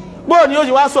méjì bóò ni ó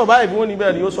sì wá survive wọ́n ní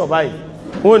bẹ́ẹ̀ ni ó survive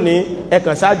wọ́n ní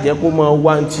ẹ̀kàn sáàjẹ́ kó mọ̀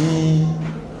wá tí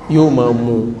yóò mọ̀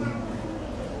mú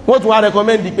wọ́n tún wá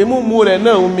recommend pé mú rẹ̀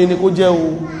náà omi ni kó jẹ́ o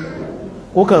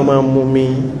kó kàn máa mú mi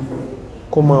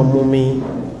kó máa mú mi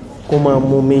kó máa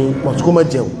mú mi pọ̀tí kó máa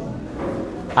jẹun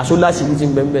àṣólásì ní ti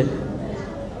ń bẹ̀m̀bẹ̀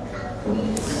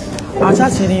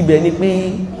àṣásìrí ibẹ̀ ni pé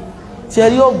tí ẹ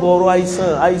rí ọ̀gọ̀rọ̀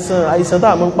àìsàn tá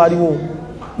a máa ń pariwo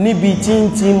níbi tí ń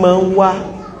ti máa ń wá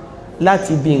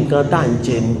láti bí nǹkan tá à ń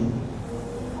jẹ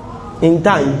ni ń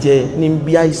tá à ń jẹ ní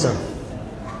bí àìsàn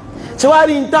tí wá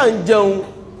rí ń tá à ń jẹun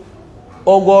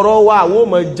ọ̀gọ̀rọ̀ wa àwọn ò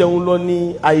máa jẹun lọ ní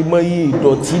àìmọye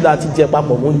ìdọ̀tí láti jẹ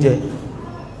papọ̀ mọ́ oúnjẹ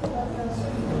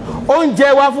oúnjẹ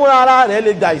wa fúnra ara rẹ̀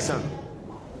lè gba àìsàn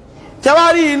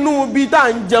kẹwàárí inú bí tá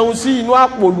ń jẹun sí inú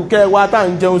àpòlùkẹ́ wa tá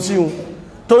ń jẹun sí un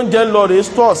tó ń jẹ lọ rẹ̀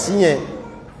stọ̀ sí yẹn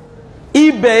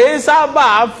ibẹ̀ yẹn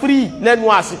sábà free lẹ́nu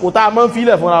àsìkò tá a máa ń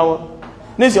filẹ̀ fúnra wọn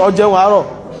níṣẹ́ ọjẹun àárọ̀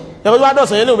ẹ̀kọ́ tó bá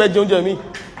dọ̀sán yẹn ní òun fẹ́ jẹ oúnjẹ mi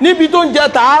níbi tó ń jẹ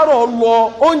tàárọ̀ lọ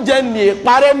oúnjẹ ní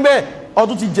ìparẹ́ mẹ́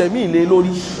ọdún ti jẹ̀mí ìlé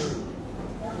lórí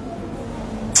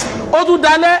ó tún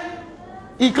dalẹ́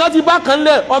ìkan ti bá kan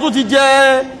lẹ̀ ọdún ti jẹ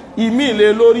ìmí ìlé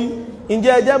lórí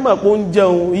ǹjẹ́ ẹjẹ́ mọ̀ pé ó ń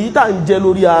jẹun èyí tà ń jẹ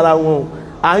lórí ara wọn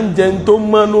à ń jẹun tó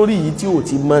mọ́ lórí yìí tí ò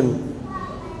ti mọ́ ni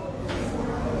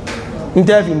ń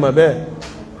tẹ́ fi mọ̀ bẹ́ẹ̀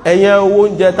ẹ̀yẹn owó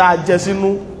oúnjẹ tá a jẹ sínú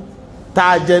tá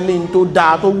a jẹ ní tó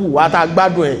dáa tó wù wá tá a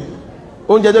gbádùn ẹ̀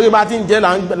oúnjẹ tó kí bá ti ń jẹ là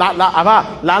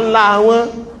ń la wọn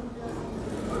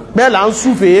bẹ́ẹ̀ là ń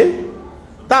súfèé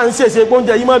tá à ń ṣèṣe pé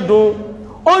oúnjẹ yìí mọ́ dùn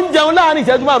oúnjẹ láàrin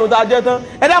ìṣẹ́jú márùn-ún tá a jẹ tán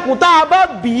ẹ dákun tá a bá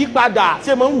bì í padà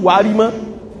ṣé mọ́ ń wà rí mọ́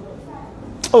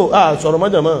sọ̀rọ̀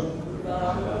mọ́jọ̀ mọ́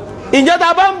ìjẹ́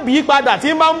ta bá ń bí padà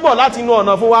tí máa ń bọ̀ láti inú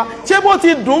ọ̀nà fún wa ṣé bó ti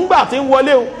dùn gbà tí ń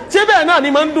wọlé o ṣé bẹ́ẹ̀ náà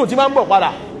ni máa ń dùn tí máa ń bọ̀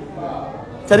padà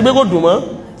ṣẹ́rí pé kò dùn mọ́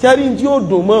ṣẹ́rí tí ó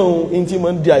dùn mọ́ ohun in tí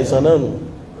máa ń di àìsàn náà nù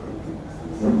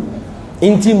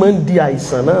in tí máa ń di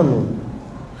àìsàn náà nù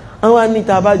àwọn ní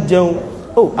ta bá jẹun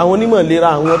àwọn onímọ̀ ìlera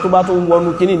àwọn tó bá tó ń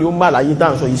wọnú kíní ni ó má láyé tá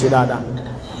à ń sọ yìí ṣe dáadáa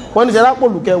wọ́n ní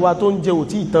sẹ́rápòlùkẹ́ wa tó ń jẹ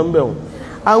òtí ìtàn bẹ̀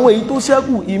àwọn èyí tó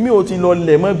ṣẹ́kù ìmí ò ti lọ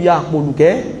lẹ̀ mọ́ bí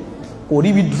àpòlùkẹ́ kò rí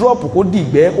bí drop kó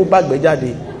dìgbẹ́ ó bá gbẹ́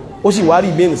jáde ó sì wá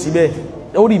remain síbẹ̀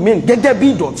ó remain gẹ́gẹ́ bí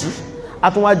ìdọ̀tí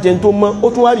àtúnwá jẹun tó mọ́ ó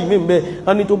tún wá remain bẹ́ẹ̀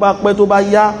wọ́n ní tó bá pẹ́ tó bá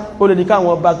yá ó lè di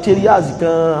káwọn bacterias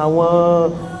kan àwọn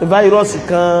virus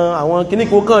kan àwọn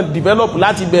kìnnìkì kan develop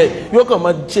láti bẹ̀ yóò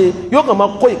kàn máa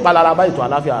kó ìpalára bá ètò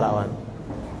àláfíà ara wa ni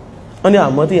wọ́n ní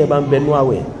àmọ́ tí yẹn bá ń bẹ nú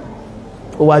àwẹ̀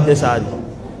ó wá jẹ́ sàárì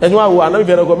ẹni wá wo ànábì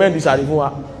fẹ́ recommend sàárì fún wa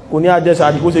kò ní ajẹ́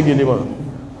sàárì kó ṣe gèlè mọ̀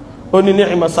ó ní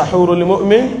ni'ma sahuru lil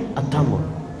mu'min at-tamr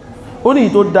ó ní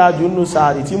tó dájú nínú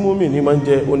sàárì tí mu'min ní máa ń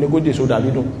jẹ onígójì èso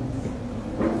dàbídùn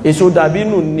èso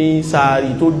dàbídùn ní sàárì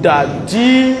tó dájú tí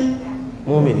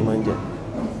mu'min ní máa ń jẹ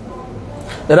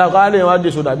ẹ̀dá ọkọ̀ alẹ́ wá dé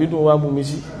èso dàbídùn wá mú mi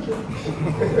sí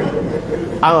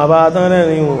àwọn àbá tán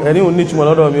ẹ̀rin ò ní túmọ̀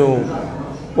lọ́dọ̀ mi ò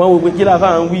wọ́n wo pé kí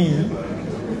láfà ń wí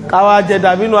káwà jẹ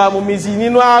dàbínú amúmísí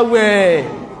nínú àwẹ̀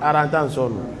ara tàn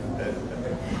sọ́nù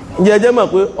jẹjẹ́ mọ̀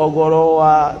pé ọ̀gọ̀rọ̀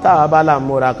wa táwà bá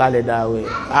làmúra kalẹ̀ dàwẹ̀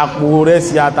àpò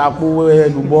rẹsì àtàpò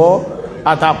ẹlùbọ́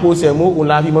àtàpò sẹ̀mú òun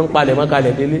la fi mọ́ ń palẹ̀ mọ́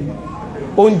kalẹ̀ délé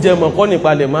oúnjẹ mọ̀ kọ́ ní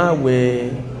palẹ̀ máa wẹ̀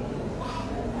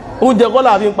oúnjẹ kọ́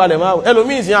là fi ń palẹ̀ máa wẹ̀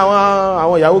ẹlòmíì sí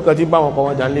àwọn ìyàwó kan tí bá wọn kọ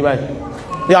wọn jà ń lé báyìí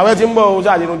ìyàwó tí ń bọ̀ òun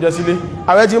sáà nínú jẹ sílé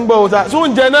àwẹ̀ tí ń bọ̀ òun sáà tí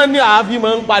oúnjẹ náà ní àáfí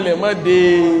mọ́ ń palẹ̀ mọ́ de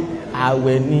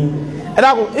àwẹ̀ ni ẹ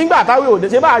dákun nígbà táwé òde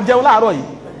ṣe bá jẹun láàárọ̀ yìí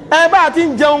ẹ bá ti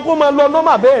ń jẹun kó máa lọ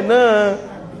nọ́mà bẹ́ẹ̀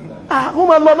náà kó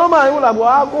máa lọ nọ́mà ìwọ̀n làbọ̀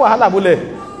á kó wàhálà bolẹ̀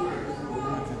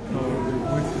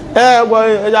ẹ wọ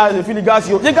ẹja ìfìlì gáàsì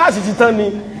o ṣé gáàsì ti tán ni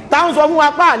táwọn sọ fún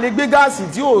wa pé àlè gbé gáàsì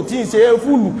tí ò tí ì ṣe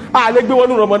fúlù àlè gbé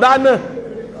wọnú Ramadan náà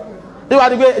níwá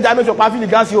ti gbé ẹja méjì ọ̀pá fìlì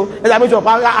gáàsì o ẹja méjì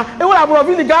ọ̀pá ìwọ̀n làbọ̀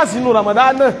fìlì gáàsì nínú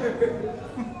Ramadan náà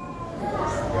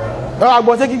ẹ wá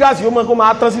gbọ́ ṣé kí gáàsì ó mọ kó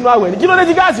máa tán sínú àwẹ̀ ni kí ló dé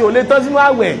tí gáàsì ò lè tán sínú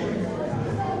àwẹ̀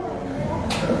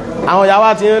àwọn ìyàwó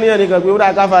àti rí ẹnìkan pé ó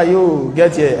dá káfà yóò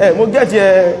gẹ́ẹ̀tì ẹ̀ mo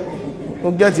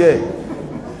gẹ́ẹ̀tì ẹ̀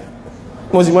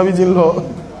mo sì mọ́ bí ti ń lọ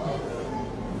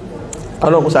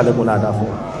ọlọ́kùn sàlẹ̀kùn dáadáa fún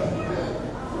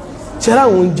ṣẹ́rá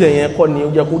àwọn oúnjẹ yẹn kọ́ ni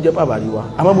oúnjẹ kó jẹ́ pàbàrí wa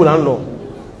àmọ́bù là ń lọ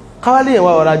káwálé yẹn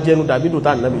wá ọ̀rá jẹnu dàbí dùn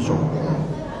tá nàbì sọ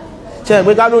ṣe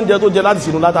pé ká lóúnjẹ tó jẹ láti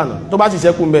sinú látànà tó bá sì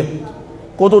ṣẹ́kù mbẹ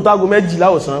kó tó tágo 12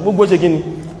 ọ̀sán gbogbo ṣe kíni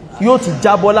yóò ti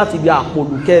jábọ́ láti ibi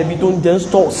àpòlùkẹ́ ibi tó ń jẹ ń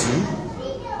stọ̀ sí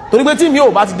torí pé tí mi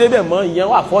ò bá ti débẹ̀ mọ́ ìyẹn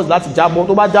wà fọ́ọ̀sì láti jábọ́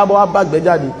tó bá jábọ́ wá bá gbẹ́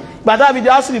jáde gbàtà fi di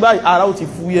asiri báyìí ara ó ti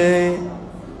fúyẹ́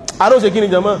ara ó ṣe kíni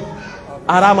jẹmọ́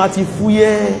ara ma ti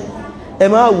fúyẹ́ ẹ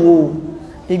máa wo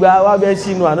ìgbà wá bẹ́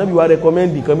sínú ànábì wa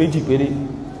rẹkọmẹ́ndì kan méjì péré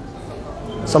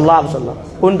sallallahu alaihi wasallam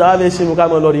ó ń dáwà bẹ́ sínú ká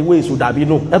mọ́ lọ rí ìwé èso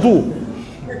dàbínú ẹ̀tù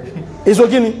èso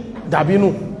kíni dàbínú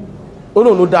ó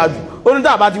lòun ló dájú ó ní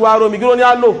tàbá ti wá rómi kí ló ní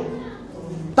á lò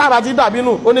tàbá ti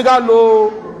dàbínú ó ní ká lo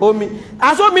omi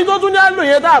àsómi tó tún ní á lò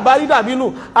yẹn tàbá rí dàbínú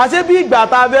àṣé bí ìgbà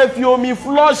tá a fẹ́ fi omi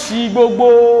flọ́ọ̀ṣì gbogbo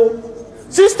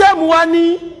sísítẹ́mù wa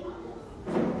ní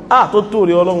tó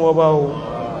tóore ọlọ́run ọba o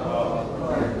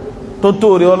tó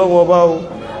tóore ọlọ́run ọba o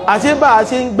àṣé bá a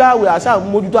ṣe ń gbàwẹ̀ àṣà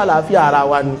mójútó àlàáfíà ara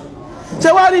wa ni ṣé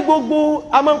wá rí gbogbo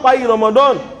a máa ń parí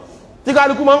Ramadan tí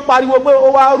kálukú máa ń pariwo pé ó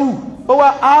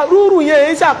wá rúrù yẹn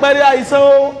èyí ṣàpẹẹrẹ àìsàn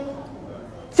o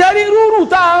ṣe rí rúrù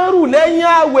tá a ń rù lẹ́yìn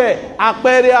àwẹ̀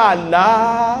àpẹẹrẹ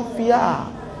àlàáfíà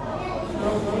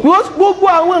gbogbo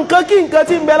àwọn nǹkan kí nǹkan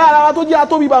tí ń bẹ lára wa tó jẹ́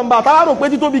atóbi bàmbà táwa rò pé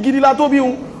títóbi gidi látóbi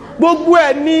un gbogbo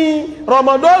ẹ̀ ní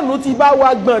Ramadan ti bá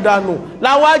wa gbọ̀n dànù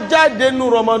láwa jáde nu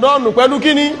Ramadan pẹ̀lú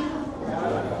kíní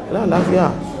láàláfíà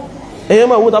èyí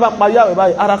mọ̀ owó tàbá parí àwẹ̀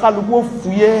báyìí ara kálukú ó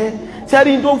fúyẹ́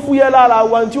sẹ́rí tó fúyẹ́ lára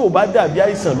wa tí ò bá dàbí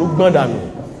àìsàn ló gbọ́n dànù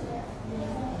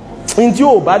tí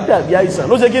ò bá dàbí àìsàn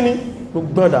ló ṣe kíní ló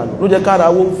gbọ́n dànù ló jẹ́ kára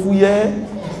owó fúyẹ́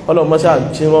Ọlọ́run mọ́sá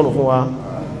ṣe rọrùn fún wa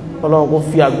Ọlọ́run kó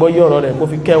fi àgbọ́yé ọ̀rọ̀ rẹ̀ kó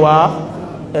fi kẹ́ wa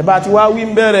ẹ̀bá ti wá wí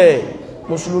ń bẹ̀rẹ̀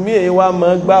mùsùlùmí èyí wá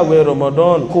mọ́ gbàwẹ̀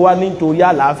Ramadan kó wá nítorí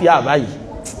àlàáfíà báyìí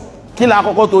kí la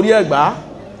kọ́kọ́ torí ẹ̀gbá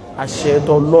àṣẹ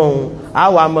tọ́lọ́run a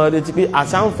wà mọ́ retí pé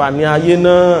àṣàǹfààní ayé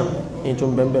náà in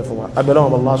tún bẹ̀m̀bẹ̀ fún wa abẹ́lẹ́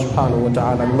wọn Allah subhanahu wa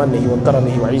ta'ala bi mannihi wa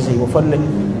karamihi wa izzihi wa fadlihi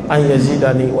an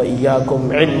yazidani wa iyyakum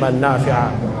ilman nafi'a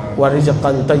wa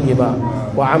rizqan tayyiba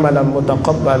wa amalan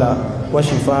mutaqabbala wa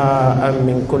shifaa'an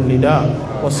min kulli da'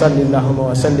 wa sallallahu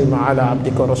wa sallim ala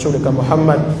abdika rasulika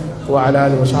Muhammad wa ala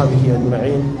alihi wa sahbihi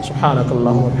ajma'in subhanaka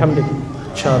Allahumma wa bihamdika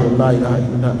ashhadu an la ilaha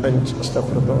illa anta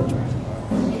astaghfiruka wa atubu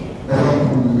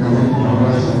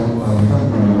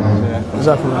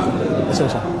جزاكم الله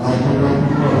خير.